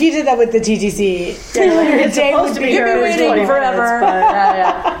 Yeah, like if you did that with the TTC, It's supposed to be You've been waiting forever.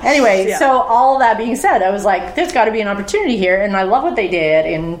 Anyway, so all that being said, I was like, there's got to be an opportunity here, and I love what they did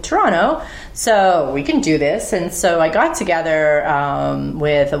in Toronto, so we can do this. And so I got together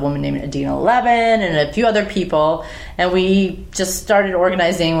with a woman named Adina Levin and a few other people, and we just started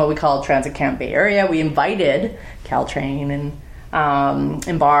organizing what we call Transit Camp Bay Area. We invited Caltrain and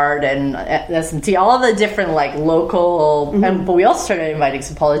BARD and SMT, all of the different like local, but we also started inviting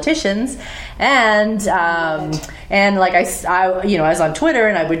some politicians, and like I you know, I was on Twitter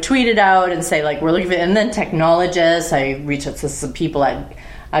and I would tweet it out and say like we're looking for, and then technologists. I reached out to some people at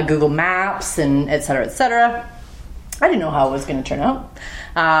Google Maps and et cetera, et cetera. I didn't know how it was going to turn out,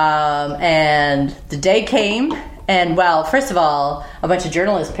 and the day came, and well, first of all, a bunch of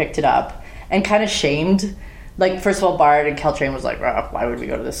journalists picked it up and kind of shamed. Like, first of all, BARD and Caltrain was like, oh, why would we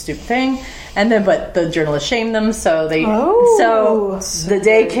go to this stupid thing? And then, but the journalists shamed them, so they, so the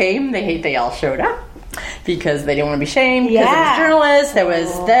day came, they all showed up because they didn't want to be shamed. Because it was journalists, there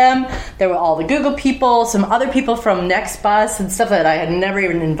was them, there were all the Google people, some other people from NextBus and stuff that I had never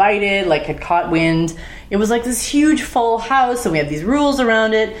even invited, like had caught wind. It was like this huge full house, and we had these rules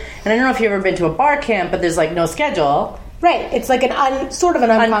around it. And I don't know if you've ever been to a bar camp, but there's like no schedule. Right, it's like sort of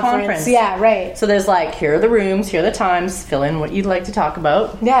an unconference. Yeah, right. So there's like, here are the rooms, here are the times, fill in what you'd like to talk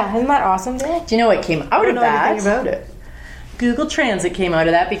about. Yeah, isn't that awesome, Dale? Do you know what came out of that? I don't know anything about it. Google Transit came out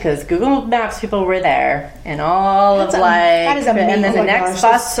of that because Google Maps people were there, and all of like, that is amazing. And then the next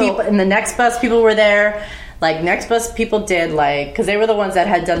bus people, and the next bus people were there. Like NextBus people did like, because they were the ones that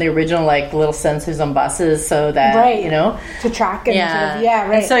had done the original like little sensors on buses, so that you know, to track and sort of,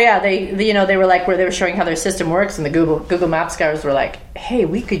 right. And so they you know, they were like, where they were showing how their system works, and the Google Maps guys were like, hey,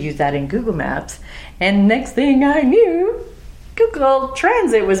 we could use that in Google Maps. And next thing I knew, Google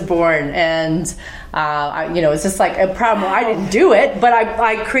Transit was born, and you know, it's just like a problem. I didn't do it, but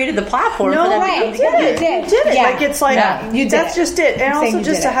I created the platform. No, for them right, to come you did it. Yeah. Like it's like you did that's just it, and also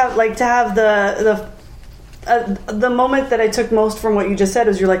just to have the moment that I took most from what you just said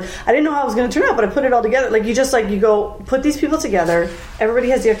is you're like, I didn't know how it was going to turn out, but I put it all together. Like you just like, you go put these people together.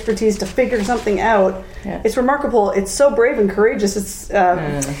 Everybody has the expertise to figure something out. Yeah. It's remarkable. It's so brave and courageous. It's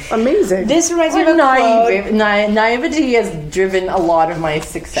amazing. This reminds me of a naivety has driven a lot of my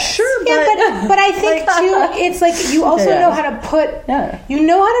success. Sure, but I think too, it's like you also know how to put, you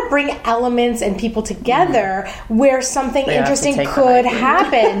know how to bring elements and people together where something interesting could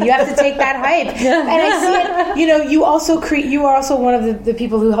happen. You have to take that hype, and I see it. You know, you also you are also one of the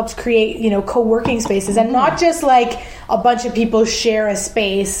people who helps create, you know, co-working spaces, and not just like a bunch of people share a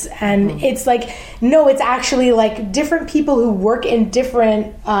space, and it's like, no, it's actually like different people who work in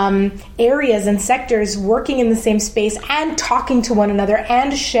different areas and sectors working in the same space and talking to one another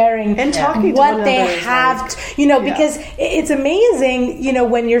and sharing and talking what to one they another have, you know, because it's amazing, you know,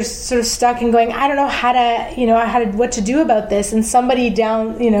 when you're sort of stuck and going, I don't know how to, what to do about this, and somebody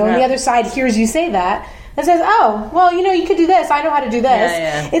down, you know, on the other side hears you say that and says, oh, well, you know, you could do this. I know how to do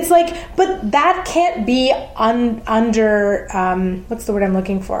this. It's like, but that can't be under, what's the word I'm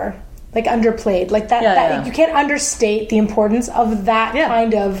looking for? Like underplayed, like that you can't understate the importance of that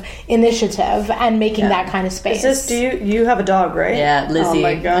kind of initiative and making that kind of space. Is this, you have a dog, right? Yeah, Lizzie. Oh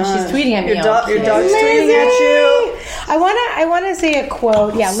my god, she's tweeting at me. Your dog's tweeting at you. I wanna say a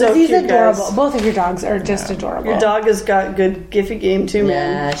quote. Yeah, so Lizzie's cute, adorable. Guys. Both of your dogs are just adorable. Your dog has got good Giphy game too,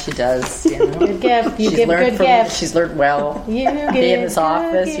 man. Yeah, she does. You know? Good gift. You give good gift. She's learned well. You be in this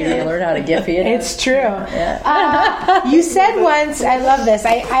office, you learn how to Giphy it. It's true. Yeah. You said once, I love this.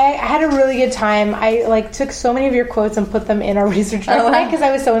 I had a really good time. I like took so many of your quotes and put them in our research document because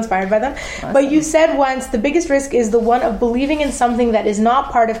I was so inspired by them. Awesome. But you said once, the biggest risk is the one of believing in something that is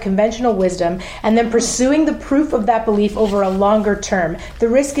not part of conventional wisdom and then pursuing the proof of that belief over a longer term. The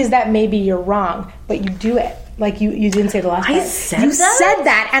risk is that maybe you're wrong, but you do it. Like you didn't say the last part. You said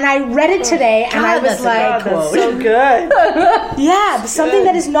that, and I read it today, and I was like, that's so good. Yeah, something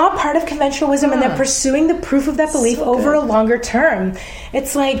that is not part of conventional wisdom, and then pursuing the proof of that belief over a longer term.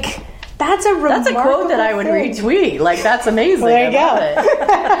 It's like, that's a quote that I would retweet. Like, that's amazing. Well, there you go.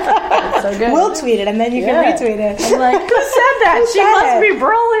 That's so good. We'll tweet it, and then you can retweet it. I'm like, who said that? She must be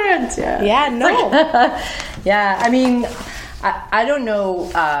brilliant. Yeah, no. Yeah, I mean, I don't know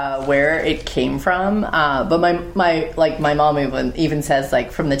where it came from, but my mom even says,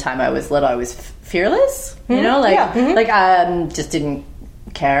 like, from the time I was little, I was fearless. You know, like just didn't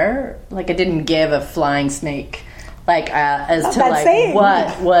care. Like, I didn't give a flying snake. Like as to like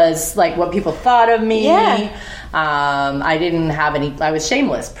what was like what people thought of me. I didn't have any. I was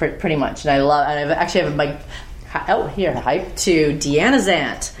shameless, pretty much, and I actually have my hype to Deanna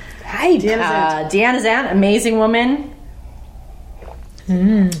Zant. Right. Deanna Zant, amazing woman.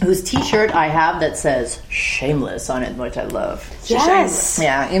 Whose T-shirt I have that says "Shameless" on it, which I love. Yes.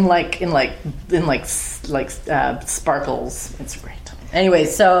 Yeah, in sparkles. It's great. Anyway,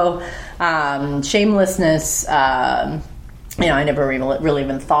 so shamelessness. I never really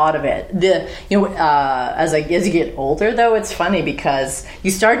even thought of it. As you get older, though, it's funny because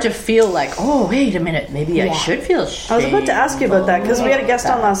you start to feel like, oh, wait a minute, maybe I should feel shame. I was about to ask you about that because we had a guest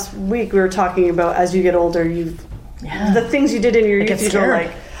on last week. We were talking about as you get older, the things you did in your youth. You go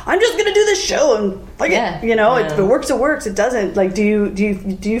like, I'm just going to do this show and like it. If it works, it works. It doesn't. Like, do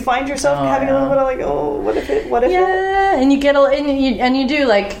you find yourself having a little bit of like, oh, what if it? And you get and you do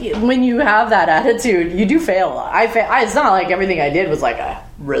like when you have that attitude, you do fail. It's not like everything I did was like a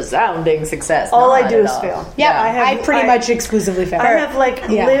resounding success. All I do is fail. Yeah, I pretty much exclusively fail. I have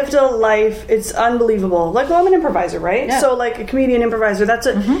lived a life. It's unbelievable. Like, I'm an improviser, right? Yeah. So like a comedian improviser, that's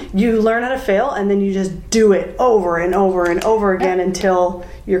it. You learn how to fail and then you just do it over and over and over again until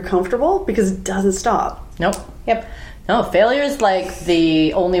you're comfortable because it doesn't stop. Nope. Yep. No, failure is like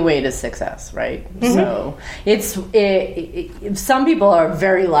the only way to success, right? So some people are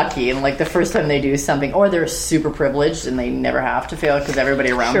very lucky and like the first time they do something, or they're super privileged and they never have to fail because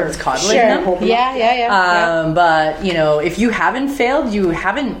everybody around them is coddling them. Yeah. But if you haven't failed,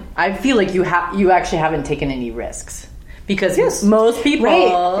 I feel like you actually haven't taken any risks. Because most people,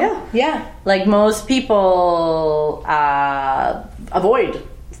 most people avoid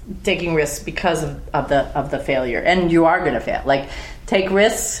taking risks because of the failure, and you are going to fail. Like, take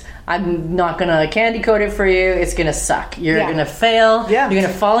risks. I'm not going to candy coat it for you. It's going to suck. You're going to fail. Yeah. You're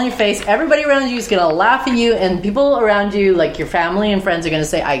going to fall on your face. Everybody around you is going to laugh at you, and people around you, like your family and friends, are going to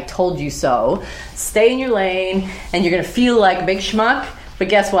say, "I told you so." Stay in your lane, and you're going to feel like a big schmuck. But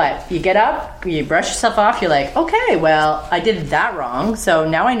guess what? You get up, you brush yourself off, you're like, okay, well, I did that wrong, so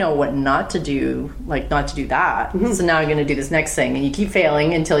now I know what not to do, like not to do that. So now I'm going to do this next thing. And you keep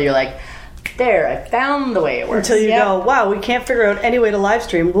failing until you're like, there, I found the way it works. Until you go, wow, we can't figure out any way to live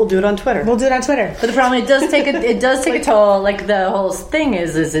stream. We'll do it on Twitter. But the problem, it does take a toll. Like, the whole thing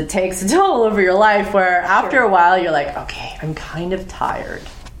is it takes a toll over your life where after a while you're like, okay, I'm kind of tired.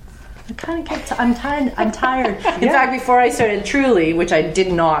 I'm tired. In fact, before I started Truly, which I did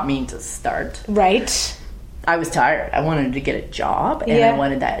not mean to start, right, I was tired. I wanted to get a job, and I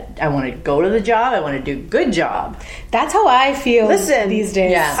wanted to go to the job. I wanted to do a good job. That's how I feel these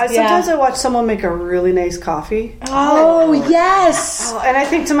days. Sometimes I watch someone make a really nice coffee. Oh, yes. And I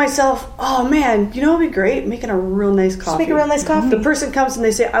think to myself, oh man, it would be great making a real nice coffee. Just make a real nice coffee. The person comes and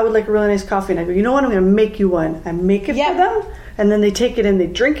they say, I would like a really nice coffee. And I go, you know what? I'm going to make you one. I make it for them. And then they take it and they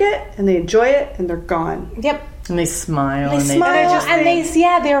drink it and they enjoy it and they're gone. Yep. And they smile.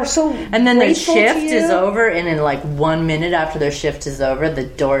 They're so. And then their shift is over, and in like 1 minute after their shift is over, the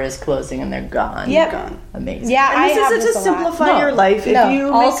door is closing and they're gone. Yep. Gone. Amazing. Yeah, and this is to simplify your life. No. If you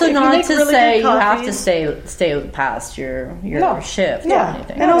also make, not if you to really say you coffees, have to stay past your shift or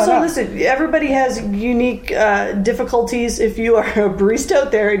anything. And also, listen, everybody has unique difficulties. If you are a barista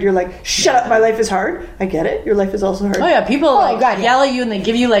out there and you're like, shut up, my life is hard. I get it. Your life is also hard. Oh yeah, people yell at you and they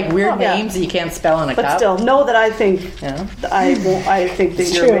give you like weird names that you can't spell in a cup. But still, know that I think I think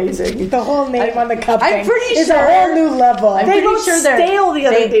that you're amazing. The whole name on the cup I'm pretty is sure, a whole new level. They got stale the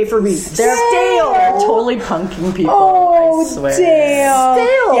other day for me. They're stale. They're totally punking people. Oh, I swear.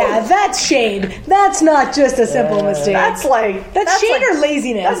 Stale. Yeah, that's shade. That's not just a simple mistake. That's shade or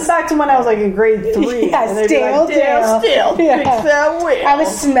laziness. That's back to when I was like in grade 3. Yeah, stale. Fix that wheel. I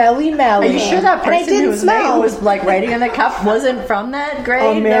was smelly melly. Are you sure that person whose name was like writing on the cup wasn't from that grade?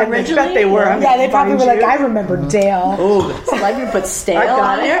 Oh man, originally? I bet they were. Yeah, they probably were like, I remember Dale. Oh, so like you put stale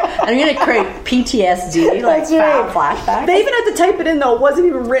on there. I'm gonna create PTSD, like flashbacks. They even had to type it in though; it wasn't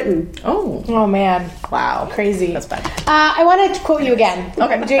even written. Oh man, wow, crazy. That's bad. I want to quote you again.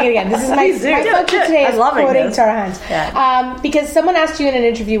 Okay, I'm doing it again. This is my book for today. Is quoting Tara Hunt. Yeah. Because someone asked you in an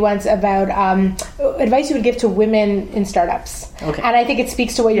interview once about advice you would give to women in startups. Okay. And I think it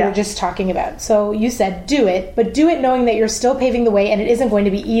speaks to what you were just talking about. So you said, do it, but do it knowing that you're still paving the way and it isn't going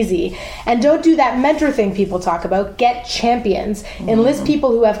to be easy. And don't do that mentor thing people talk about. Get champions. Enlist people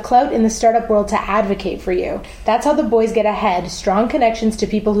who have clout in the startup world to advocate for you. That's how the boys get ahead. Strong connections to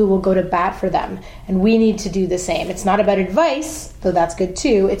people who will go to bat for them. And we need to do the same. It's not about advice, though that's good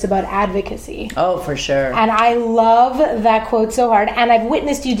too. It's about advocacy. Oh, for sure. And I love that quote so hard. And I've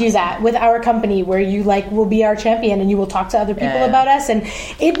witnessed you do that with our company where you will be our champion and you will talk to other people about us. And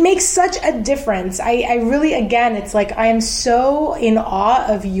it makes such a difference. I really, again, it's like I am so in awe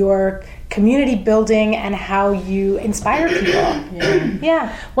of your community building and how you inspire people.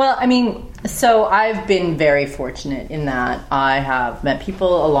 Yeah. Well, I mean, So I've been very fortunate in that I have met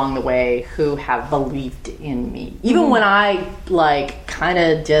people along the way who have believed in me. Even when I kind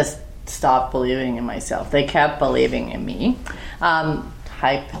of just stopped believing in myself, they kept believing in me.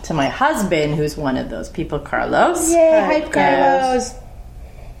 Hype to my husband, who's one of those people, Carlos. Yay, hype Carlos.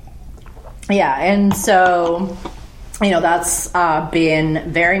 Yeah, and so, that's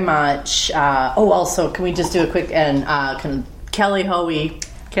been very much... also, can we just do a quick... And Kelly Hoey...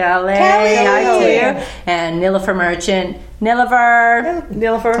 Kelly, hi to you. And Nilofer Merchant.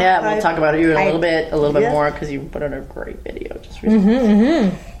 Nilofer. Yeah, we'll talk about you in a little bit more because you put out a great video just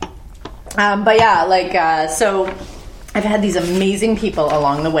recently. But yeah, so I've had these amazing people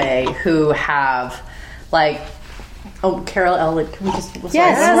along the way who have, Carol Ellen. Can we just... Carol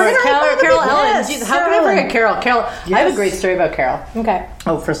Ellen. Jeez, how can I forget Carol? Carol, yes. I have a great story about Carol. Okay.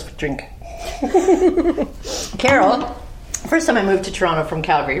 Oh, first drink. Carol... First time I moved to Toronto from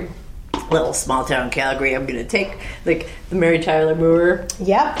Calgary, little small town Calgary, I'm going to take the Mary Tyler Moore.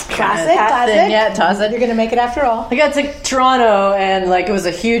 Yep, classic. Yeah, toss it. You're going to make it after all. I got to Toronto and it was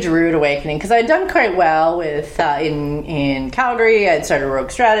a huge rude awakening because I'd done quite well with in Calgary. I'd started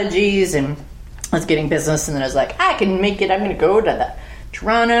Rogue Strategies and I was getting business, and then I was like, I can make it. I'm going to go to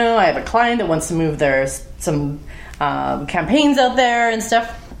Toronto. I have a client that wants to move there, some campaigns out there and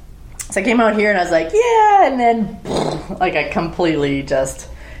stuff. So I came out here and I was like, yeah, and then I completely just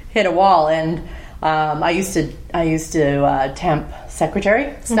hit a wall. And I used to temp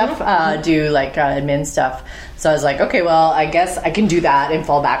secretary stuff, do admin stuff. So I was like, okay, well, I guess I can do that and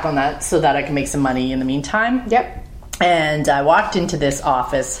fall back on that so that I can make some money in the meantime. Yep. And I walked into this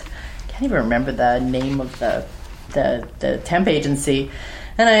office. I can't even remember the name of the temp agency.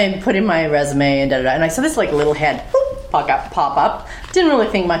 And I put in my resume and and I saw this little head pop up. Didn't really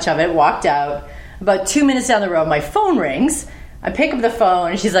think much of it. Walked out. About 2 minutes down the road, my phone rings. I pick up the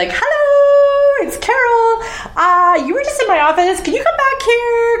phone and she's like, "Hello, it's Carol. You were just in my office. Can you come back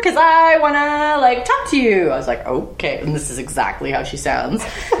here? Because I wanna talk to you." I was like, "Okay," and this is exactly how she sounds.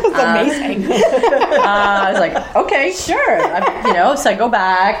 That's amazing. I was like, "Okay, sure." So I go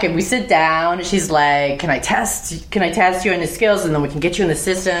back and we sit down. And she's like, "Can I test you on your skills, and then we can get you in the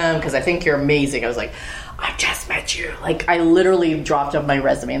system because I think you're amazing." I was like, "I just met you." I literally dropped up my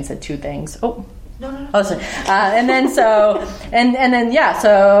resume and said 2 things. Oh. No. Oh, sorry. And then so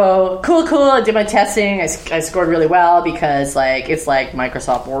cool. I did my testing. I scored really well because it's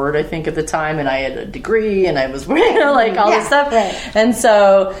Microsoft Word, I think, at the time, and I had a degree and I was all this stuff. Right. And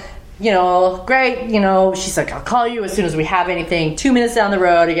so, great. She's like, "I'll call you as soon as we have anything." 2 minutes down the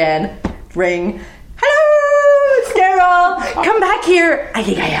road again, ring. "Hello, it's Carol. Come back here. I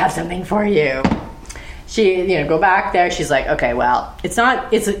think I have something for you." She, go back there. She's like, "Okay, well, it's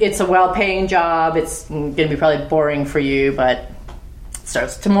a well-paying job. It's going to be probably boring for you, but it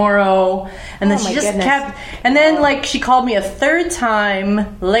starts tomorrow." And then she just kept, and then she called me a third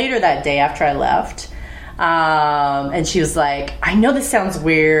time later that day after I left. And she was like, "I know this sounds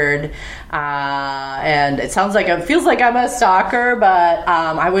weird, and it feels like I'm a stalker, but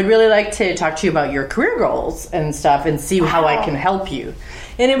I would really like to talk to you about your career goals and stuff and see how I can help you."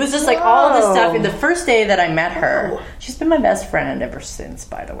 And it was just all this stuff. And the first day that I met her, she's been my best friend ever since,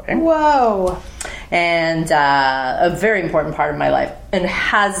 by the way. Whoa. And a very important part of my life, and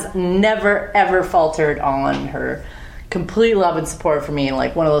has never, ever faltered on her complete love and support for me. And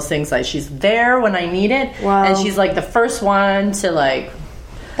one of those things, she's there when I need it. Wow. And she's the first one to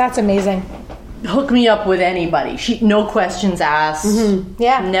That's amazing. Hook me up with anybody. She no questions asked. Mm-hmm.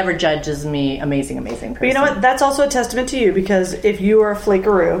 Yeah. Never judges me. Amazing person. But you know what? That's also a testament to you, because if you were a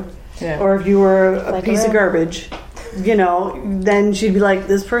flakeroo, or if you were a piece of garbage, then she'd be like,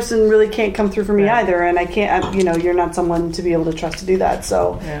 "This person really can't come through for me either, and I can't. You're not someone to be able to trust to do that."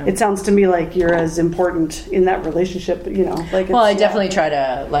 So it sounds to me like you're as important in that relationship. Well, I definitely try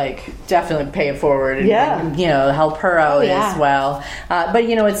to definitely pay it forward and help her out as well. But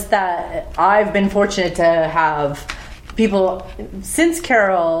it's that I've been fortunate to have people since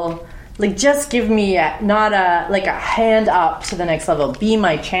Carol. Just give me not a hand up to the next level. Be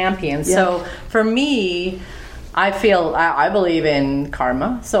my champion. Yeah. So for me, I feel I believe in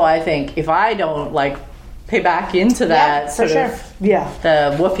karma. So I think if I don't pay back into that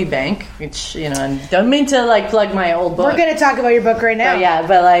the woofy bank, which and don't mean to plug my old book. We're going to talk about your book right now.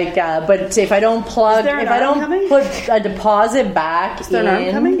 But if I don't put a deposit back, is there an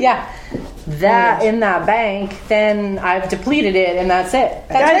arm coming? Yeah. In that bank, then I've depleted it, and that's it.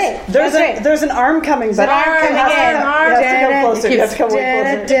 That's right. There's an arm coming. There's an arm coming in. You have to come way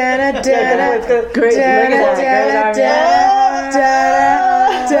closer. Great.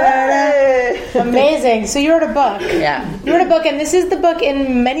 Amazing. So you wrote a book. Yeah. You wrote a book, and this is the book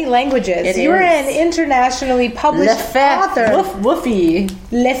in many languages. You are an internationally published author. Woofy.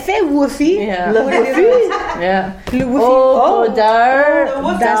 Le fait woofy. Yeah. Le Woofy. Yeah. Le woofy.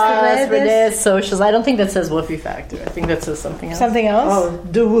 Das redes socials. I don't think that says Woofy Factor. I think that says something else. Something else? Oh,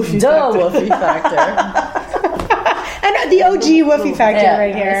 the Woofy The Factor. Woofy Factor. And the OG woofy factor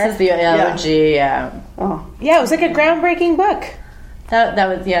right here. This is the OG, yeah. Oh. Yeah, it was like a groundbreaking book.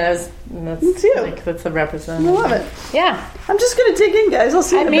 That's too. like, that's a representative. I love it. Yeah. I'm just going to dig in, guys. I'll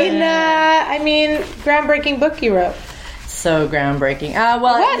see you in a bit. I mean, groundbreaking book you wrote. So groundbreaking.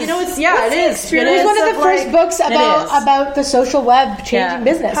 It is. It was one of the first books about the social web changing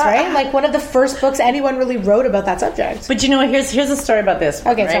business, right? Like one of the first books anyone really wrote about that subject. But here's a story about this.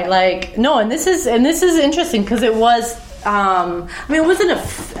 Okay, right? sorry. Like and this is interesting because it was. It wasn't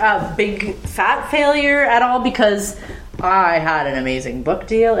a big fat failure at all because I had an amazing book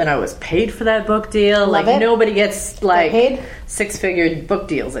deal and I was paid for that book deal. Love it. Nobody gets paid? 6-figure book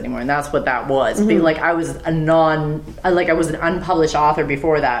deals anymore, and that's what that was. Like I was I was an unpublished author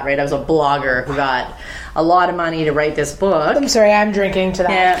before that, right? I was a blogger who got a lot of money to write this book. I'm sorry, I'm drinking to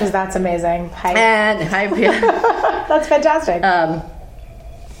that because that's amazing. That's fantastic.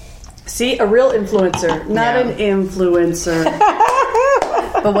 See, a real influencer, not an influencer.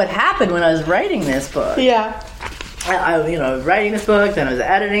 But what happened when I was writing this book? Yeah. I was writing this book, then I was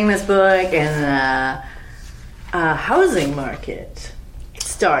editing this book, and the housing market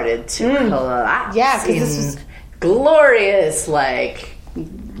started to collapse. Yeah, because this was glorious,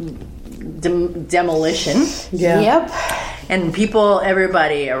 demolition. Yeah. Yep. And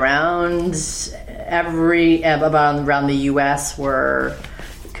everybody around the U.S. were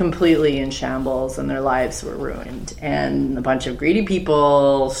completely in shambles, and their lives were ruined, and a bunch of greedy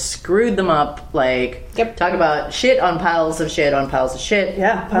people screwed them up. Talk about shit on piles of shit on piles of shit.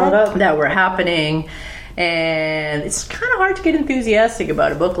 Yeah, piled up that were happening, and it's kind of hard to get enthusiastic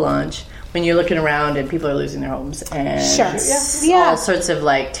about a book launch when you're looking around and people are losing their homes and all sorts of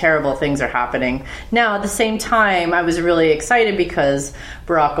terrible things are happening. Now, at the same time, I was really excited because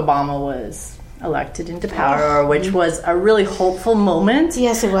Barack Obama was elected into power, which was a really hopeful moment.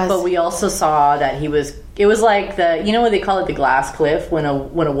 Yes, it was. But we also saw that it was like what they call it, the glass cliff, when a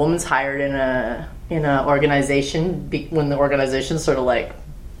woman's hired in a organization, when the organization's sort of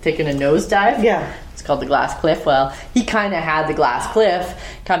taking a nosedive. Yeah. It's called the glass cliff. Well, he kind of had the glass cliff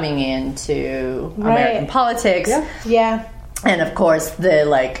coming into American politics. Yeah. And of course,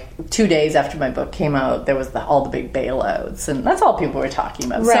 2 days after my book came out, there was all the big bailouts, and that's all people were talking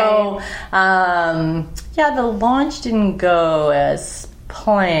about. Right. So, the launch didn't go as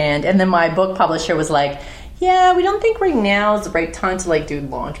planned. And then my book publisher was like, "Yeah, we don't think right now is the right time to do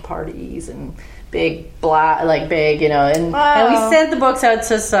launch parties and big and we sent the books out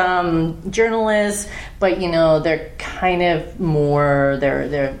to some journalists, but they're kind of more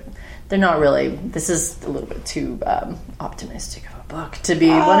they're not really. This is a little bit too optimistic of a book to be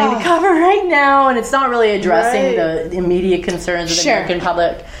wanting to cover right now, and it's not really addressing the immediate concerns of the American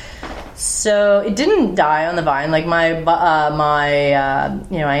public." So it didn't die on the vine. I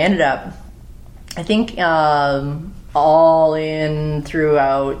ended up, I think, all in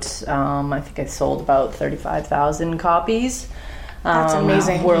throughout. I think I sold about 35,000 copies. That's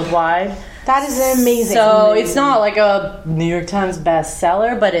amazing. Worldwide. That is amazing. So it's not like a New York Times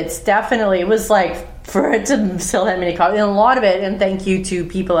bestseller, but it was for it to sell that many copies, and a lot of it, and thank you to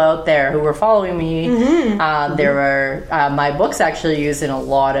people out there who were following me. There were my books actually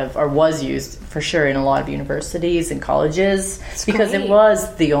was used for sure in a lot of universities and colleges. That's because great. It was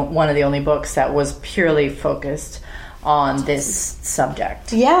one of the only books that was purely focused on this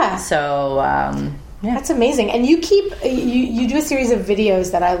subject. Yeah. So that's amazing. And you do a series of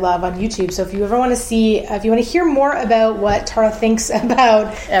videos that I love on YouTube. So if you ever want to if you want to hear more about what Tara thinks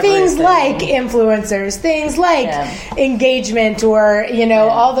about things like influencers, things like engagement, or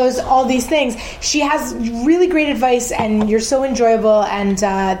all these things, she has really great advice, and you're so enjoyable. And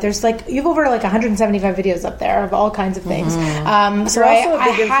there's you have over 175 videos up there of all kinds of things. So I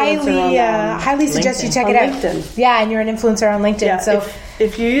highly suggest you check it out. LinkedIn. Yeah, and you're an influencer on LinkedIn. Yeah, so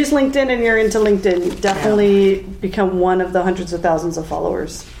if you use LinkedIn and you're into LinkedIn, definitely become one of the hundreds of thousands of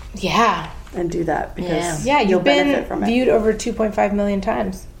followers. Yeah. And do that because you've been viewed over 2.5 million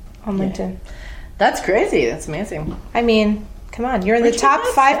times on LinkedIn. That's crazy. That's amazing. I mean, come on. You're in the top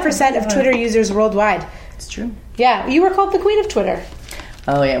 5% of Twitter users worldwide. It's true. Yeah. You were called the Queen of Twitter.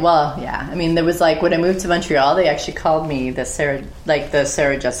 Oh yeah, well yeah. I mean, there was when I moved to Montreal, they actually called me the Sarah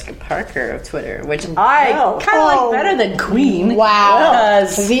Jessica Parker of Twitter, which I kind of like better than Queen. Wow,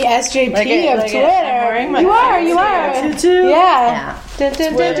 the SJP of Twitter. You are. Tutu. Yeah. Dun,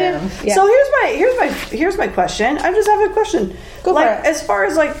 dun, dun, dun. Yeah. So here's my question. I just have a question. Go for it. As far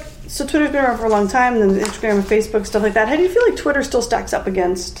as so Twitter's been around for a long time, and then Instagram and Facebook, stuff like that. How do you feel like Twitter still stacks up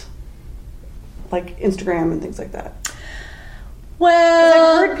against Instagram and things like that?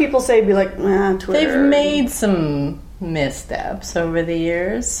 Well, I've heard people be like, Twitter. They've made some missteps over the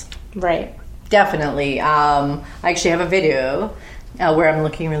years. Right. Definitely. I actually have a video where I'm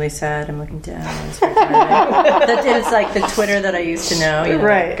looking really sad. I'm looking down. It's like the Twitter that I used to know.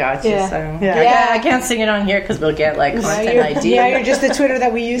 Right. Gotcha. Yeah. So Yeah. I can't sing it on here because we'll get content ID. Yeah, you're just the Twitter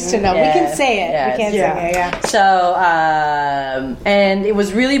that we used to know. Yeah. We can say it. Yeah. We can't sing it. Yeah. So, and it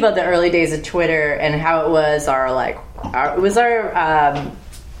was really about the early days of Twitter and how it was our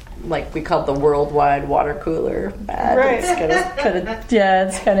we called the worldwide water cooler bad. Right.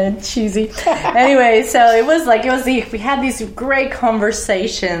 It's kind of cheesy. Anyway, so we had these great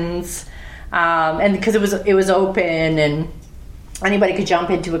conversations, and because it was open and anybody could jump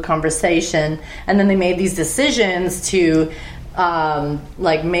into a conversation, and then they made these decisions to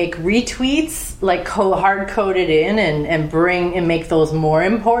make retweets hard coded in and make those more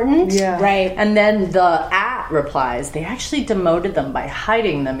important. Yeah. Right. And then the replies, they actually demoted them by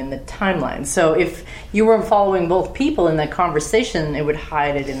hiding them in the timeline. So if you were following both people in that conversation, it would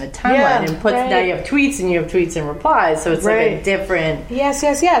hide it in the timeline and put now you have tweets and you have tweets and replies. So it's like a different. Yes.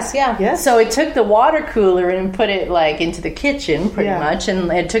 Yeah. So it took the water cooler and put it into the kitchen pretty much, and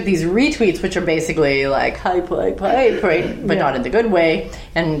it took these retweets, which are basically hype, but not in the good way,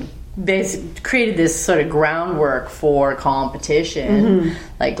 and created this sort of groundwork for competition.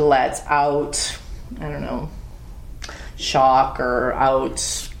 Let's out, I don't know, shock or out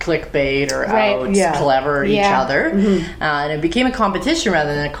clickbait or out clever each other. And it became a competition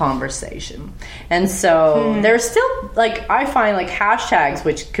rather than a conversation. And so there's still I find hashtags,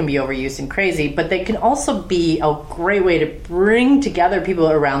 which can be overused and crazy, but they can also be a great way to bring together people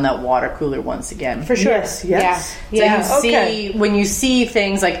around that water cooler once again. For sure. Yes. Yeah. So when you see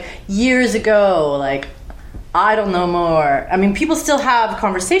things years ago, Idle No More. I mean, people still have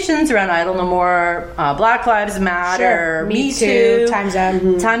conversations around Idle No More, Black Lives Matter, Sure. Me Too, Time's Up.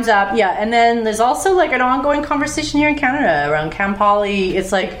 Time's Up. Yeah, and then there's also an ongoing conversation here in Canada around Cam Poly.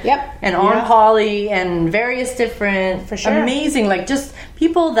 It's and on Poly and various different, amazing, just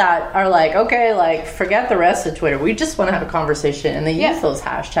people that are forget the rest of Twitter. We just want to have a conversation, and they use those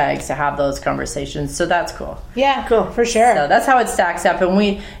hashtags to have those conversations. So that's cool. Yeah, cool for sure. So that's how it stacks up,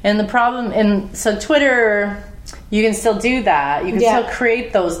 so Twitter. You can still do that. You can still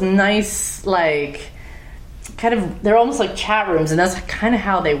create those nice, they're almost like chat rooms, and that's kind of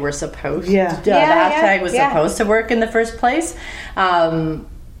how they were supposed to. The hashtag was supposed to work in the first place.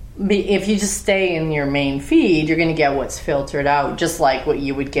 If you just stay in your main feed, you're going to get what's filtered out, just like what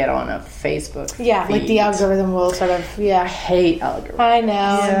you would get on a Facebook feed. The algorithm will sort of, I hate algorithms. I know,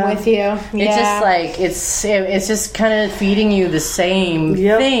 I'm with you. It's just it's just kind of feeding you the same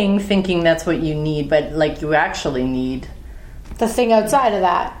thing, thinking that's what you need, but you actually need the thing outside of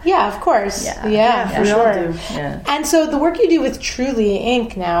that. Yeah, of course. Yeah, for sure. Yeah. And so the work you do with Truly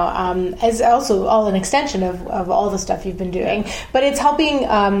Inc. now is also all an extension of all the stuff you've been doing. But it's helping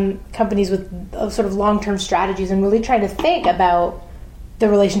companies with sort of long-term strategies and really trying to think about the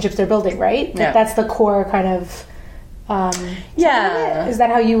relationships they're building, right? That's the core kind of... Is that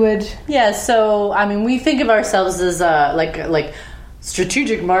how you would... Yeah, so, I mean, we think of ourselves as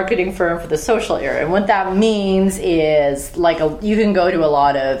strategic marketing firm for the social era, and what that means is you can go to a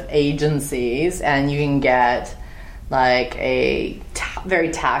lot of agencies and you can get a very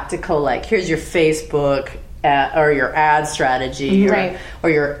tactical here's your Facebook or your ad strategy or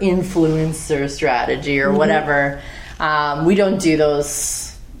your influencer strategy or whatever. We don't do those.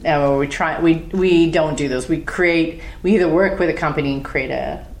 We don't do those. We either work with a company and create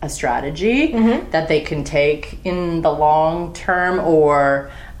a strategy that they can take in the long term,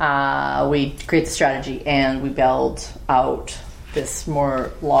 or we create the strategy and we build out this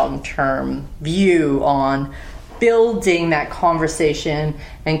more long-term view on building that conversation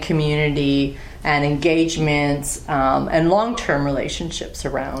and community and engagement and long-term relationships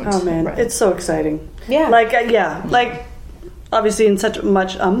around. Oh man, it's so exciting. Yeah. Obviously in a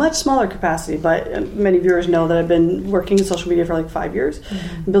much smaller capacity, but many viewers know that I've been working in social media for 5 years,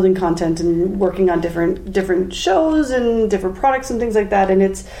 building content and working on different shows and different products and things like that. And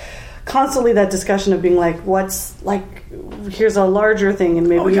it's constantly that discussion of being here's a larger thing, and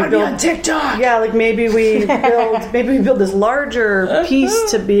maybe we build on TikTok. Yeah, maybe we build this larger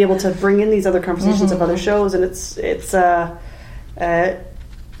piece to be able to bring in these other conversations of other shows, and it's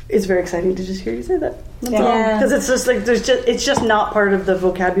very exciting to just hear you say that. Because it's just it's just not part of the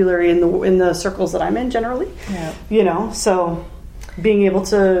vocabulary in the circles that I'm in generally. Yeah. So being able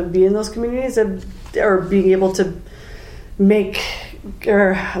to be in those communities or being able to make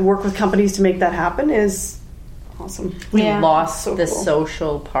or work with companies to make that happen is awesome. We lost So the cool.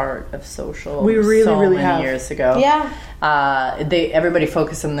 social part of social. We really, so really many have. years ago. Yeah. Everybody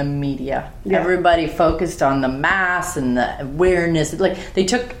focused on the media. Yeah. Everybody focused on the mass and the awareness. Like they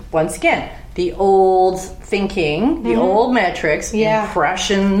took once again the old thinking, the old metrics, Yeah.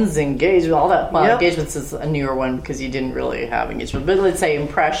 impressions, engagement, all that. Well, Yep. engagements is a newer one because you didn't really have engagement, but let's say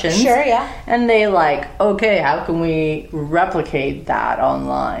impressions. Sure, yeah. And they okay, how can we replicate that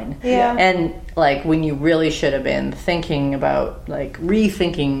online? Yeah. And like when you really should have been thinking about like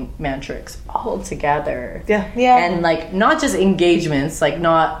rethinking metrics altogether. Yeah. Yeah. And like not just engagements, like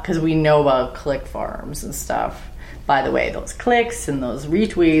not because we know about click farms and stuff. By the way, those clicks and those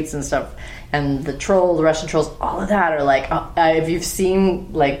retweets and stuff, and the Russian trolls, all of that are like, if you've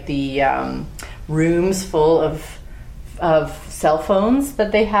seen like the rooms full of cell phones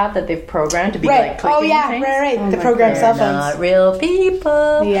that they have that they've programmed to be Right. like clicking Oh yeah, things. right. The program They're cell phones. not real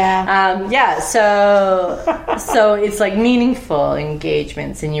people. Yeah. So it's like meaningful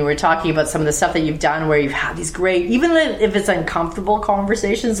engagements, and you were talking about some of the stuff that you've done where you've had these great, even if it's uncomfortable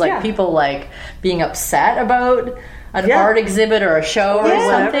conversations, like Yeah. people like being upset about an Yeah. art exhibit or a show or whatever,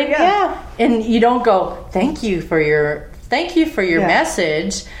 something, yeah. and you don't go thank you for your Yeah.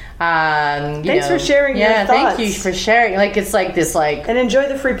 message. Thanks for sharing your thank thoughts. you for sharing. Like it's like this like. And enjoy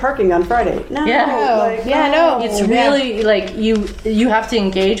the free parking on Friday. No, Yeah. No. It's really like you have to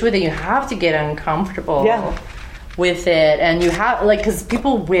engage with it. You have to get uncomfortable Yeah. with it, and you have like because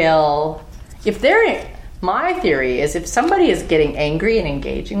people will if they're. My theory is if somebody is getting angry and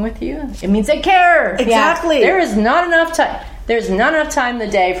engaging with you, it means they care. Exactly. There is not enough time. There's not enough time in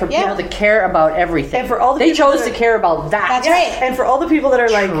the day for people to care about everything. And for all the they people chose that to are- care about that. That's right. And for all the people that are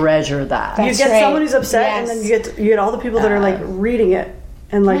like, Treasure that. you That's get right. someone who's upset, Yes. and then you get all the people that are like reading it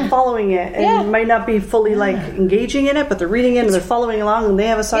and like following it, and Yeah. might not be fully like engaging in it, but they're reading it and they're following along, and they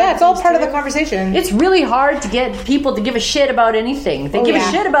have a side. Yeah, it's all things part of too. the conversation. It's really hard to get people to give a shit about anything. They give yeah.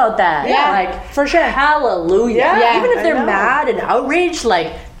 a shit about that. Yeah, like for sure. Hallelujah. Yeah, Even if I they're know. mad and outraged,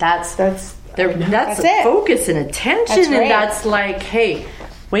 like that's That's that's it. focus and attention, That's right. and that's like, hey,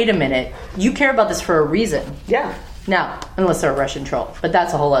 wait a minute, you care about this for a reason. yeah. Now, unless they're a Russian troll, but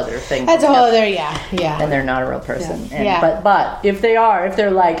that's a whole other thing. That's a whole altogether. other, And they're not a real person. Yeah. And, Yeah. But if they're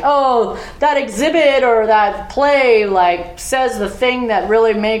like, oh, that exhibit or that play like says the thing that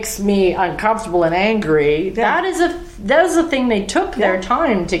really makes me uncomfortable and angry, that is a thing they took their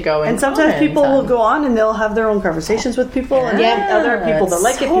time to go And sometimes comment people on. will go on and they'll have their own conversations with people, and Yeah. other people that It's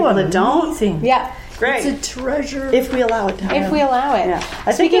like it, so people that don't. amazing. yeah. Great. It's a treasure. If we allow it to happen. If we allow it. Yeah.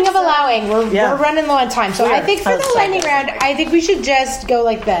 I think Speaking of it's, allowing, we're running low on time. So We I are. think for the Outside. lightning round, I think we should just go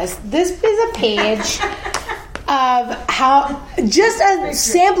like this. This is a page of how, just a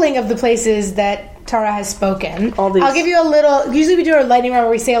sampling of the places that Tara has spoken. All these. I'll give you a little. Usually we do a lightning round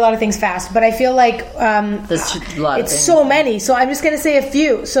where we say a lot of things fast, but I feel like There's a lot of it's things. so many. So I'm just going to say a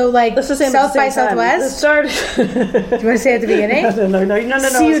few. So like Let's just say them at South the by same time. Let's Southwest. start. Do you want to say it at the beginning? No.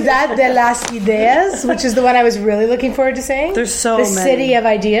 Ciudad de las Ideas, which is the one I was really looking forward to saying. There's so the many. City of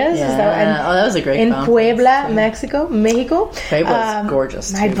Ideas. Yeah. Is that, Oh, that was a great in conference. Puebla, Mexico. Puebla's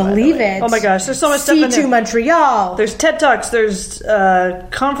gorgeous, I too, by the believe way. it. Oh my gosh, there's so much stuff in C2 there. Montreal. There's TED Talks, there's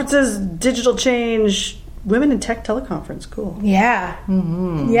conferences, digital change, Women in Tech teleconference. Cool. Yeah.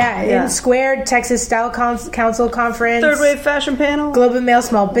 Yeah. Yeah. In Squared, Texas Style Council Conference. Third Wave Fashion Panel. Globe and Mail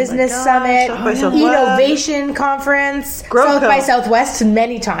Small Business gosh, Summit, South by Southwest. Innovation Conference, GrowCo. South by Southwest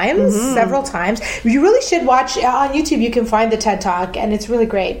many times, several times. You really should watch on YouTube. You can find the TED Talk, and it's really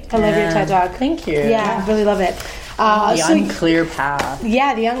great. I love your TED Talk. Thank you. Yeah, I really love it. The So- unclear path.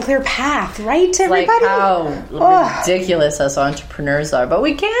 yeah, the unclear path, right, Like everybody? how Oh. ridiculous us entrepreneurs are, but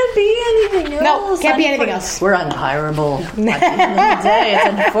we can't be anything else. No, can't be anything else. We're unhireable. At the end of the day,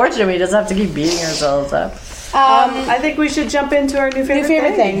 it's unfortunate we just have to keep beating ourselves up. I think we should jump into our new favorite, New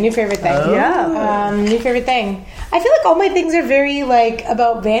favorite thing. New favorite thing. Yeah. New favorite thing. I feel like all my things are very like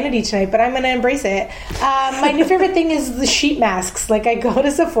about vanity tonight, but I'm going to embrace it. My new favorite thing is the sheet masks. Like I go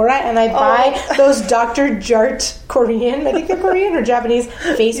to Sephora and I buy those Dr. Jart Korean, I think they're Korean or Japanese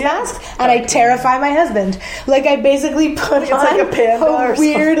face masks, and I terrify my husband. Like I basically put on like a panda or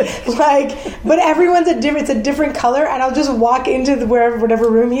weird but everyone's it's a different color, and I'll just walk into whatever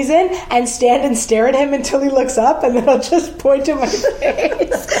room he's in and stand and stare at him until he looks up, and then I'll just point to my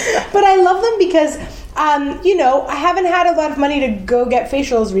face. But I love them because I haven't had a lot of money to go get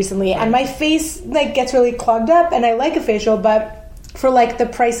facials recently, and my face like gets really clogged up, and I like a facial, but for like the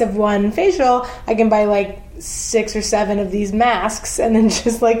price of one facial, I can buy like 6 or 7 of these masks, and then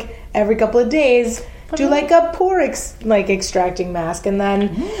just like every couple of days do like a pore extracting mask, and then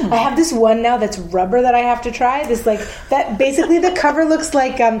I have this one now that's rubber that I have to try. This that basically the cover looks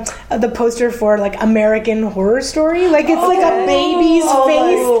like the poster for like American Horror Story. Like it's like a baby's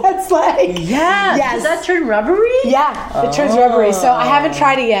face that's like Does that turn rubbery? Yeah, it turns rubbery. So I haven't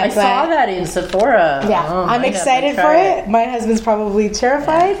tried it yet. I saw that in Sephora. Yeah, I'm excited for it. My husband's probably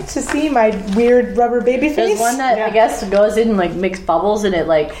terrified to see my weird rubber baby face. There's one that I guess goes in like mixed bubbles and it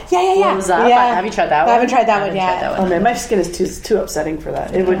like blows up. Yeah. Have you tried that one? I haven't tried that one yet. Oh man, my skin is too upsetting for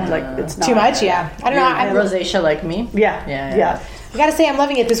that. It would it's not too much. Yeah, I don't know. I'm rosacea like me. Yeah. I gotta say, I'm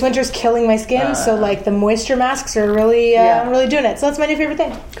loving it. This winter's killing my skin, so like the moisture masks are really, really doing it. So that's my new favorite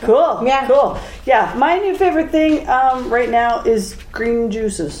thing. Cool. Yeah, cool. Yeah, my new favorite thing right now is green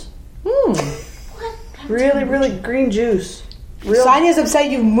juices. Really, really green juice. Sonia's upset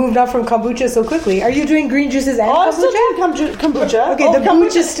you've moved on from kombucha so quickly. Are you doing green juices and kombucha? I'm still doing kombucha. Okay, the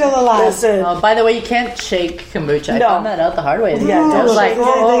kombucha is still alive. Listen. Oh, by the way, you can't shake kombucha. I found that out the hard way. Yeah, I was like,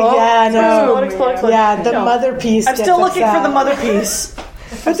 explode. Yeah, the mother piece. I'm still looking for the mother piece.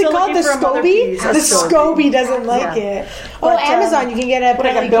 What's it called? The SCOBY? The SCOBY doesn't like it. Oh, Amazon, you can get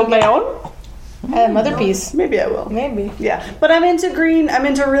I can build my own? Mother piece. Maybe I will. Maybe. Yeah, but I'm into green. I'm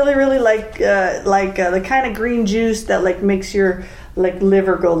into really, really like the kind of green juice that like makes your like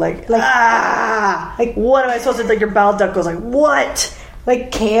liver go like what am I supposed to like? Your bowel duct goes like what?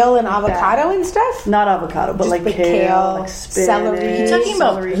 Like kale and avocado and stuff. Not avocado, but just like kale, like spinach. Celery. You're talking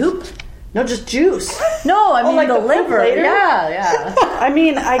about poop? No, just juice. No, I mean like the liver. Later? Yeah. I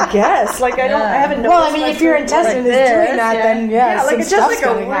mean, I guess. Like I haven't noticed. Well, I mean, if your intestine is doing that, then like it's just like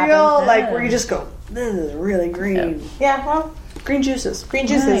a real happen. like where you just go. This is really green. Yeah, well, green juices.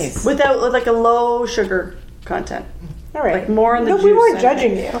 Nice. with like a low sugar content. All right. Like more in the juice. We weren't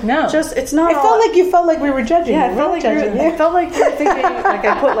judging you. No. Just it's not. I felt like you felt like we were judging you. I felt like you were thinking like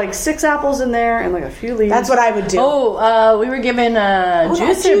I put like 6 apples in there and like a few leaves. That's what I would do. We were given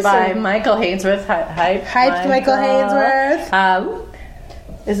juicer by Michael Hainsworth. Hyped Michael Hainsworth.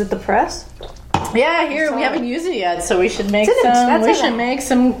 Is it the press? Yeah, here we haven't used it yet, so we should make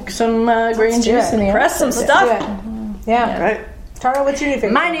some green juice in the press some stuff. Yeah. Right. Tara, what's your new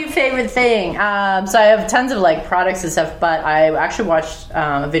favorite? My new favorite thing. So I have tons of like products and stuff, but I actually watched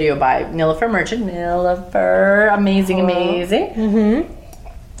a video by Nilofer Merchant. Nilofer, amazing.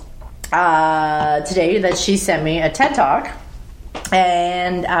 Today that she sent me a TED Talk,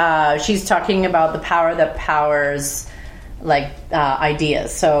 and she's talking about the power that powers like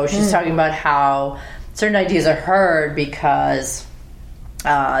ideas. So she's talking about how certain ideas are heard because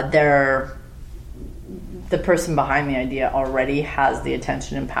the person behind the idea already has the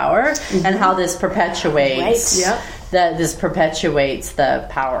attention and power, and how this perpetuates this perpetuates the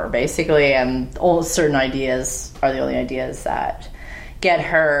power basically, and all certain ideas are the only ideas that get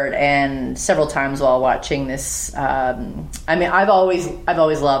heard. And several times while watching this, I mean, I've always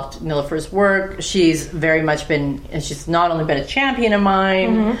loved Nilofer's work. She's very much been, and she's not only been a champion of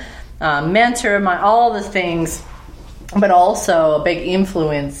mine, mentor of mine, all the things, but also a big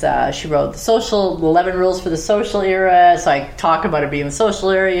influence. She wrote the 11 Rules for the Social Era. So I talked about it being the social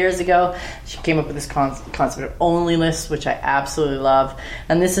era years ago. She came up with this concept of onlyness, which I absolutely love.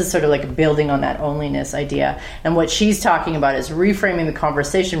 And this is sort of like building on that onlyness idea. And what she's talking about is reframing the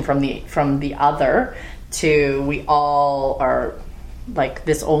conversation from the other to we all are like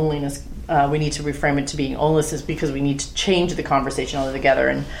this onlyness. We need to reframe it to being onless because we need to change the conversation altogether.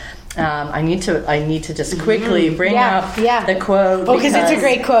 And I need to just quickly bring up the quote. Oh, because it's a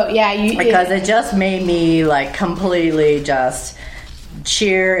great quote. Yeah, because it just made me like completely just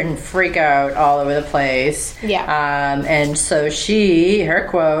cheer and freak out all over the place. Yeah. And so her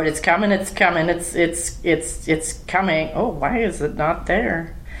quote, it's coming. It's coming. Oh, why is it not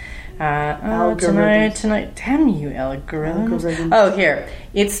there? Tonight. Damn you, algorithm. Oh, here.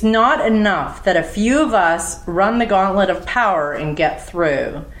 It's not enough that a few of us run the gauntlet of power and get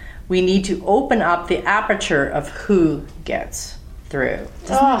through. We need to open up the aperture of who gets through. Doesn't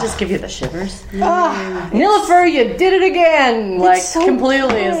that just give you the shivers? Nilofer, you did it again! Like, so completely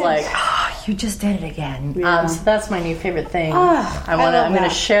good. Is like, you just did it again. Yeah. So that's my new favorite thing. I'm going to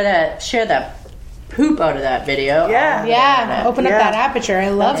share that poop out of that video. Yeah. Open up that aperture. I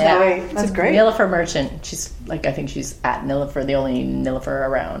love that. That's great. Nilofer Merchant. She's like, I think she's at Nilofer, the only Nilofer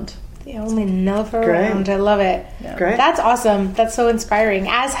around. The only Nova around. I love it. Yeah. Great. That's awesome. That's so inspiring,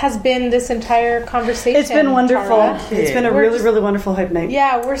 as has been this entire conversation. It's been wonderful. Tara. It's been a really wonderful Hype Night.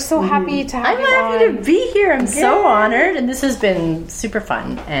 Yeah, we're so happy to have I'm you happy on. to be here. I'm so honored, and this has been super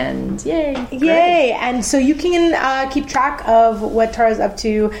fun. And yay! Yay! And so you can keep track of what Tara's up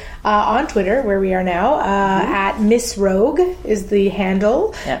to on Twitter, where we are now, at Miss Rogue is the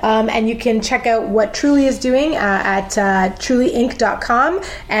handle. Yep. And you can check out what Truly is doing at trulyinc.com,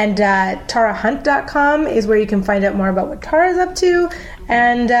 and tarahunt.com is where you can find out more about what Tara's up to,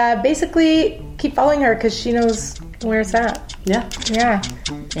 and basically keep following her because she knows where it's at. Yeah. Yeah.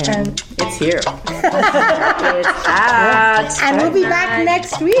 And it's here. It's at. And we'll be back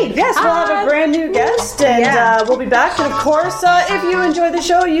next week. Yes, we'll have a brand new guest, and we'll be back. And of course, if you enjoy the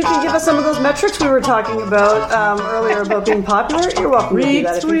show, you can give us some of those metrics we were talking about earlier about being popular. You're welcome to do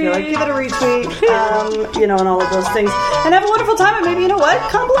that if you feel like. Give it a retweet, and all of those things. And have a wonderful time. And maybe, you know what?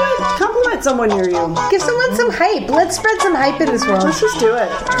 Compliment someone near you. Give someone some hype. Let's spread some hype in this world. Let's just do it.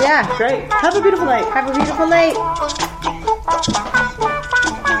 Yeah. Great. Have a beautiful night. Have a beautiful night.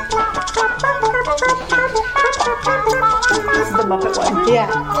 This is the Muppet one. Yeah.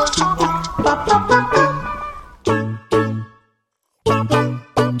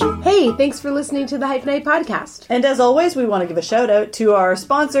 Hey, thanks for listening to the Hype Night podcast. And as always, we want to give a shout out to our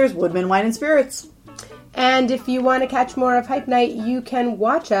sponsors, Woodman Wine and Spirits. And if you want to catch more of Hype Night, you can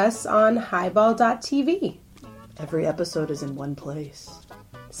watch us on highball.tv. Every episode is in one place.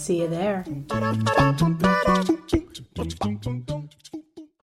 See you there.